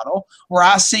 90s model, where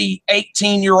I see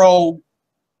 18-year-old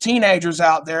teenagers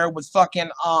out there with fucking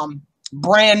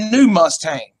brand new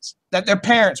Mustangs that their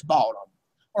parents bought them,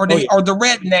 or the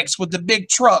rednecks with the big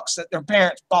trucks that their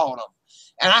parents bought them.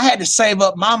 And I had to save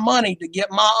up my money to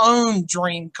get my own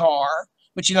dream car.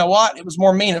 But you know what? It was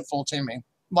more meaningful to me.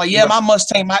 Like, yeah, my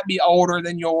Mustang might be older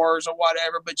than yours or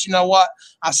whatever, but you know what?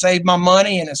 I saved my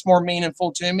money and it's more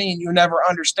meaningful to me, and you'll never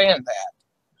understand that.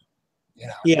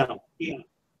 You know? Yeah.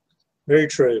 Very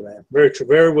true, man. Very true.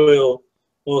 Very well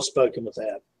spoken with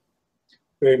that.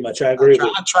 Very much. I agree with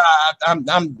you. I try.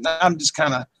 I'm just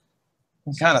kind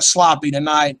of sloppy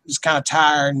tonight. Just kind of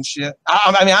tired and shit.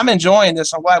 I mean, I'm enjoying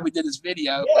this. I'm glad we did this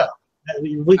video. Yeah.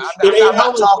 I'm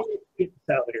not talking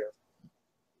out here.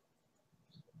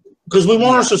 Because we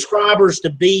want our subscribers to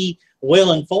be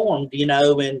well informed, you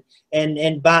know,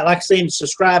 and by, like I say,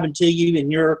 subscribing to you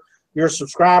and your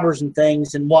subscribers and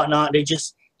things and whatnot, they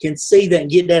just can see that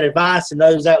and get that advice. And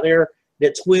those out there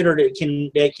that Twitter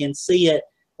that can see it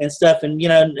and stuff, and you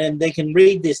know, and they can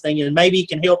read this thing and maybe it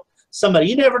can help somebody.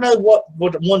 You never know what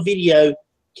one video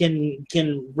can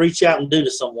reach out and do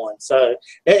to someone. So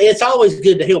it's always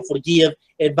good to helpful to give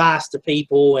advice to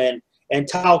people and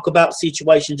talk about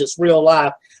situations that's real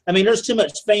life. I mean, there's too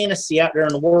much fantasy out there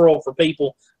in the world for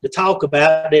people to talk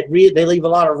about. They leave a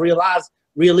lot of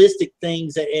realistic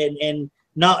things and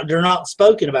they're not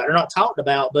spoken about. They're not talked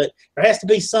about. But there has to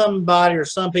be somebody or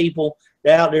some people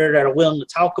out there that are willing to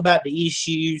talk about the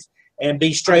issues and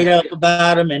be straight up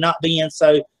about them and not being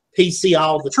so PC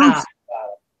all the time.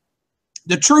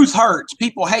 The truth hurts.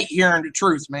 People hate hearing the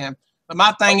truth, man. But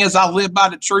my thing is, I live by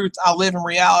the truth. I live in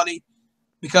reality.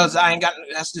 Because I ain't got,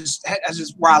 that's just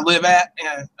where I live at,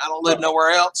 and I don't live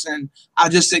nowhere else. And I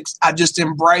just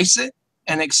embrace it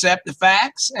and accept the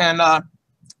facts and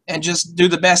just do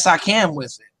the best I can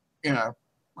with it. You know,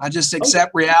 I just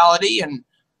accept reality and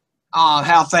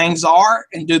how things are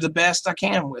and do the best I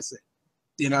can with it.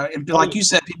 You know, and like you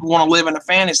said, people want to live in a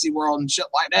fantasy world and shit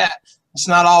like that. It's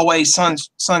not always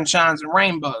sunshines and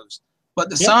rainbows. But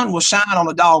the sun will shine on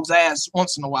a dog's ass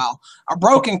once in a while. A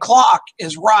broken clock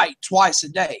is right twice a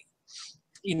day,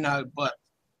 you know. But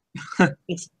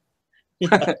that's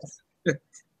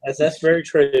very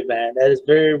true, man. That is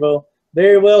very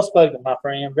well spoken, my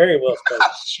friend. Very well spoken.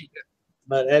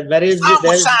 But that is sun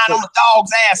will shine on the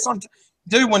dog's ass.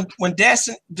 Dude,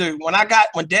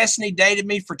 when Destiny dated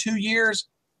me for 2 years,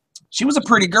 she was a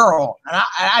pretty girl, and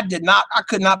I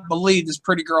could not believe this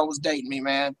pretty girl was dating me,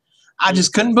 man. I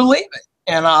just couldn't believe it.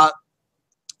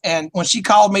 And when she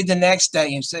called me the next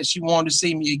day and said she wanted to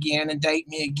see me again and date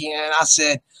me again, I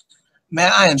said,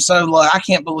 man, I am so lucky. I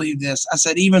can't believe this. I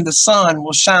said, even the sun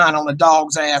will shine on a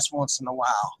dog's ass once in a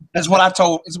while. Is what I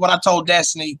told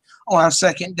Destiny on our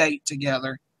second date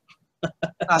together.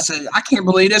 I said, I can't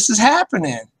believe this is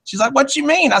happening. She's like, what you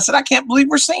mean? I said, I can't believe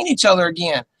we're seeing each other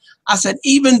again. I said,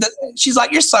 she's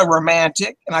like, you're so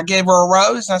romantic. And I gave her a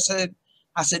rose. And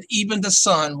I said, even the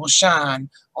sun will shine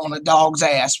on a dog's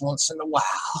ass once in a while.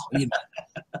 You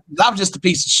know, I was just a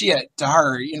piece of shit to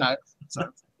her, you know. So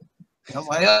I was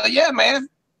like, yeah, man.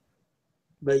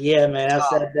 But yeah, man, I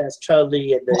said that's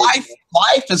totally it.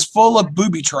 Life is full of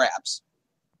booby traps.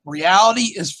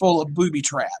 Reality is full of booby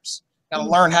traps. Gotta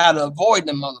learn how to avoid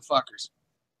them motherfuckers.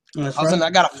 I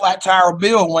got a flat tire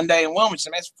bill one day in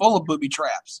Wilmington. It's full of booby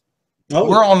traps. Oh,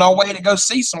 we're on our way to go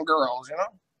see some girls, you know.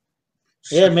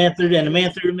 Yeah, the man threw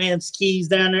the man's keys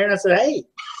down there, and I said, "Hey,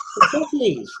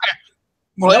 keys."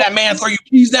 Well, let that man throw your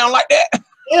keys down like that?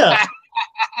 Yeah,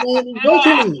 man, go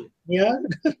to me, you know.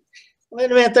 Let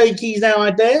the man throw your keys down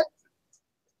like that.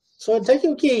 So take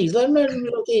your keys. Let him know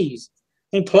your keys.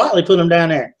 And politely put them down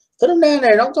there. Put them down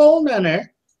there. Don't throw them down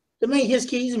there. Them ain't his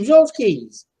keys. Them yours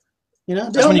keys. You know.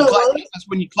 That's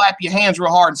when you clap your hands real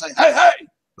hard and say, "Hey, hey,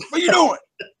 what you doing?"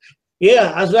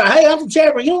 Yeah, I was like, "Hey, I'm from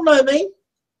Chapman. You don't know me."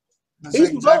 That's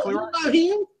exactly right. You don't know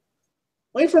him.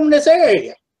 We from this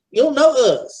area. You don't know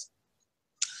us.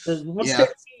 Once you take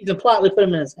the keys and politely put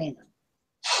them in his hand.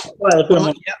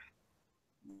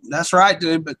 That's right,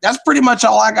 dude. But that's pretty much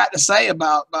all I got to say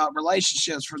about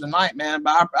relationships for the night, man.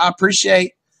 But I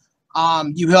appreciate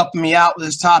you helping me out with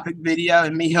this topic video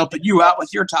and me helping you out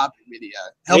with your topic video.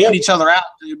 Helping each other out,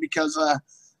 dude, because,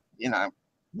 you know,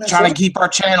 trying to keep our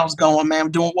channels going, man. We're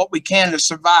doing what we can to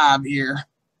survive here.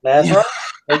 That's right.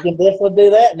 We can definitely do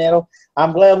that, and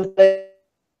I'm glad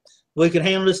we can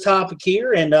handle this topic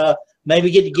here and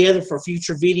maybe get together for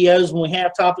future videos when we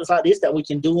have topics like this that we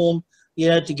can do them, you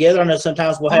know, together. I know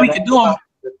sometimes we can do them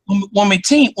when we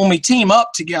team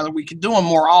up together. We can do them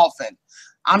more often.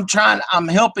 I'm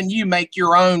helping you make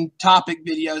your own topic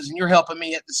videos, and you're helping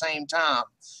me at the same time.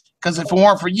 Because if it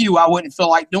weren't for you, I wouldn't feel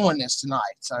like doing this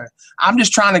tonight. So I'm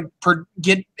just trying to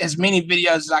get as many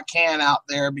videos as I can out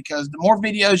there, because the more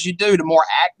videos you do, the more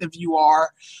active you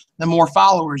are, the more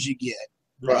followers you get,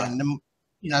 right. And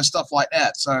you know, stuff like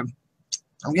that. So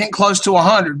I'm getting close to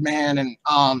 100, man, and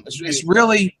it's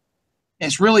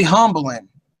really humbling,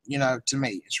 you know, to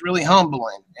me. It's really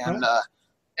humbling, and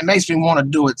it makes me want to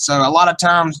do it. So a lot of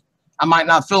times I might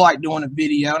not feel like doing a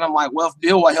video, and I'm like, well, if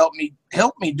Bill will help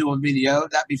me do a video,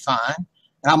 that'd be fine.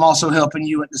 And I'm also helping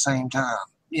you at the same time,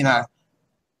 you know.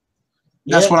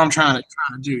 That's what I'm trying to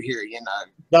do here, you know.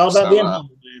 It's all about being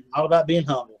humble, man. All about being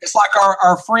humble. It's like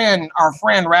our friend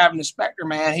Raven Spector,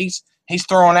 man. He's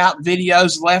throwing out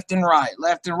videos left and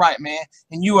right, man.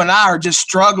 And you and I are just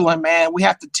struggling, man. We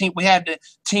had to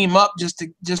team up just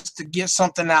to get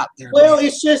something out there. Well, man.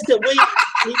 It's just that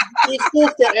it's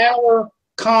just that our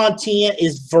content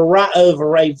is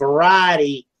over a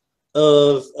variety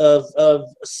of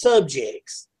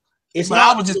subjects. It's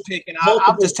not. I was just picking.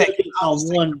 I'm just taking on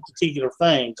one particular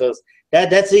thing, because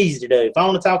that's easy to do. If I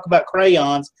want to talk about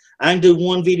crayons, I can do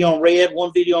one video on red,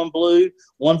 one video on blue,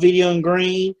 one video on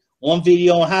green, one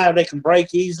video on how they can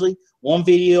break easily, one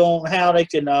video on how they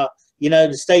can, you know,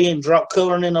 to stay in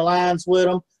coloring in the lines with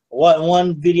them.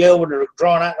 One video where they're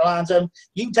drawing out the lines of them.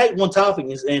 You can take one topic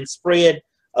and spread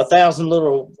 1,000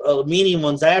 little mini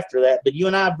ones after that. But you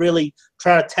and I really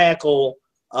try to tackle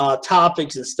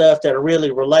topics and stuff that are really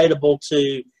relatable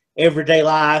to everyday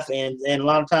life. And a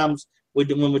lot of times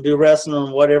when we do wrestling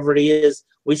or whatever it is,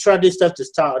 we try to do stuff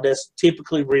that's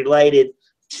typically related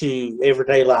to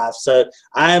everyday life. So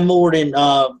I am more than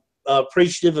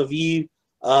appreciative of you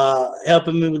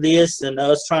helping me with this and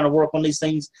us trying to work on these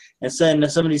things and sending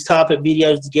some of these topic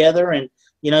videos together. And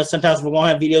you know, sometimes we're going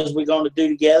to have videos we're going to do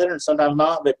together and sometimes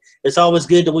not, but it's always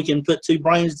good that we can put two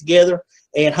brains together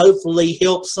and hopefully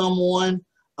help someone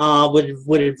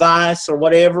with advice or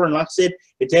whatever. And like I said,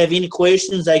 if they have any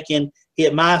questions, they can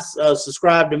hit my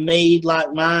subscribe to me,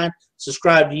 like mine,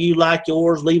 subscribe to you, like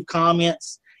yours, leave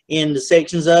comments in the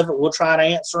sections of it. We'll try to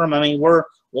answer them. I mean, we're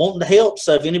wanting to help.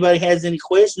 So if anybody has any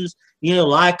questions, you know,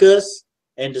 like us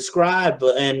and subscribe to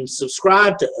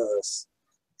us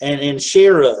and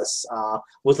share us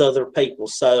with other people.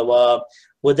 So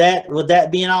with that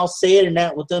being all said, and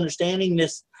that with understanding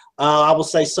this, I will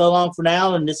say so long for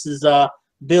now. And this is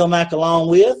Bill Mack along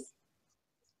with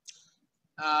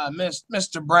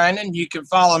Mr. Brandon. You can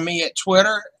follow me at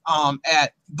Twitter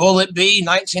at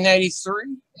BulletB1983.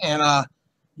 And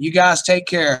you guys take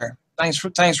care. Thanks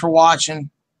for watching.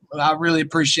 I really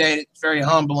appreciate it. It's very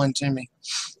humbling to me.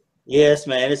 Yes,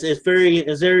 man. It's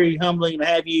very humbling to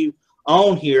have you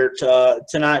on here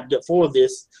tonight for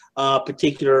this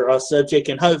particular subject,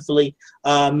 and hopefully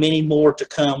many more to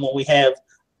come when we have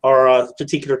our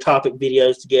particular topic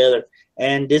videos together.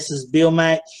 And this is Bill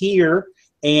Mack here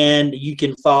And you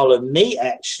can follow me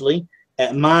actually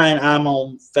at mine. I'm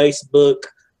on Facebook,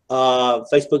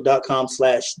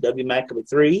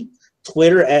 facebook.com/WMacAbey3,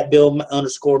 Twitter at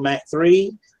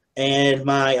Bill_Mac3, and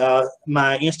my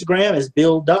Instagram is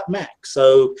Bill.Mac.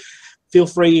 So feel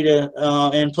free to,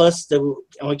 and plus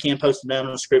we can post them down in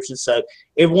the description. So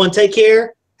everyone take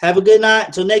care. Have a good night.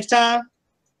 Until next time.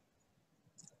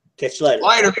 Catch you later.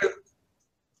 Later.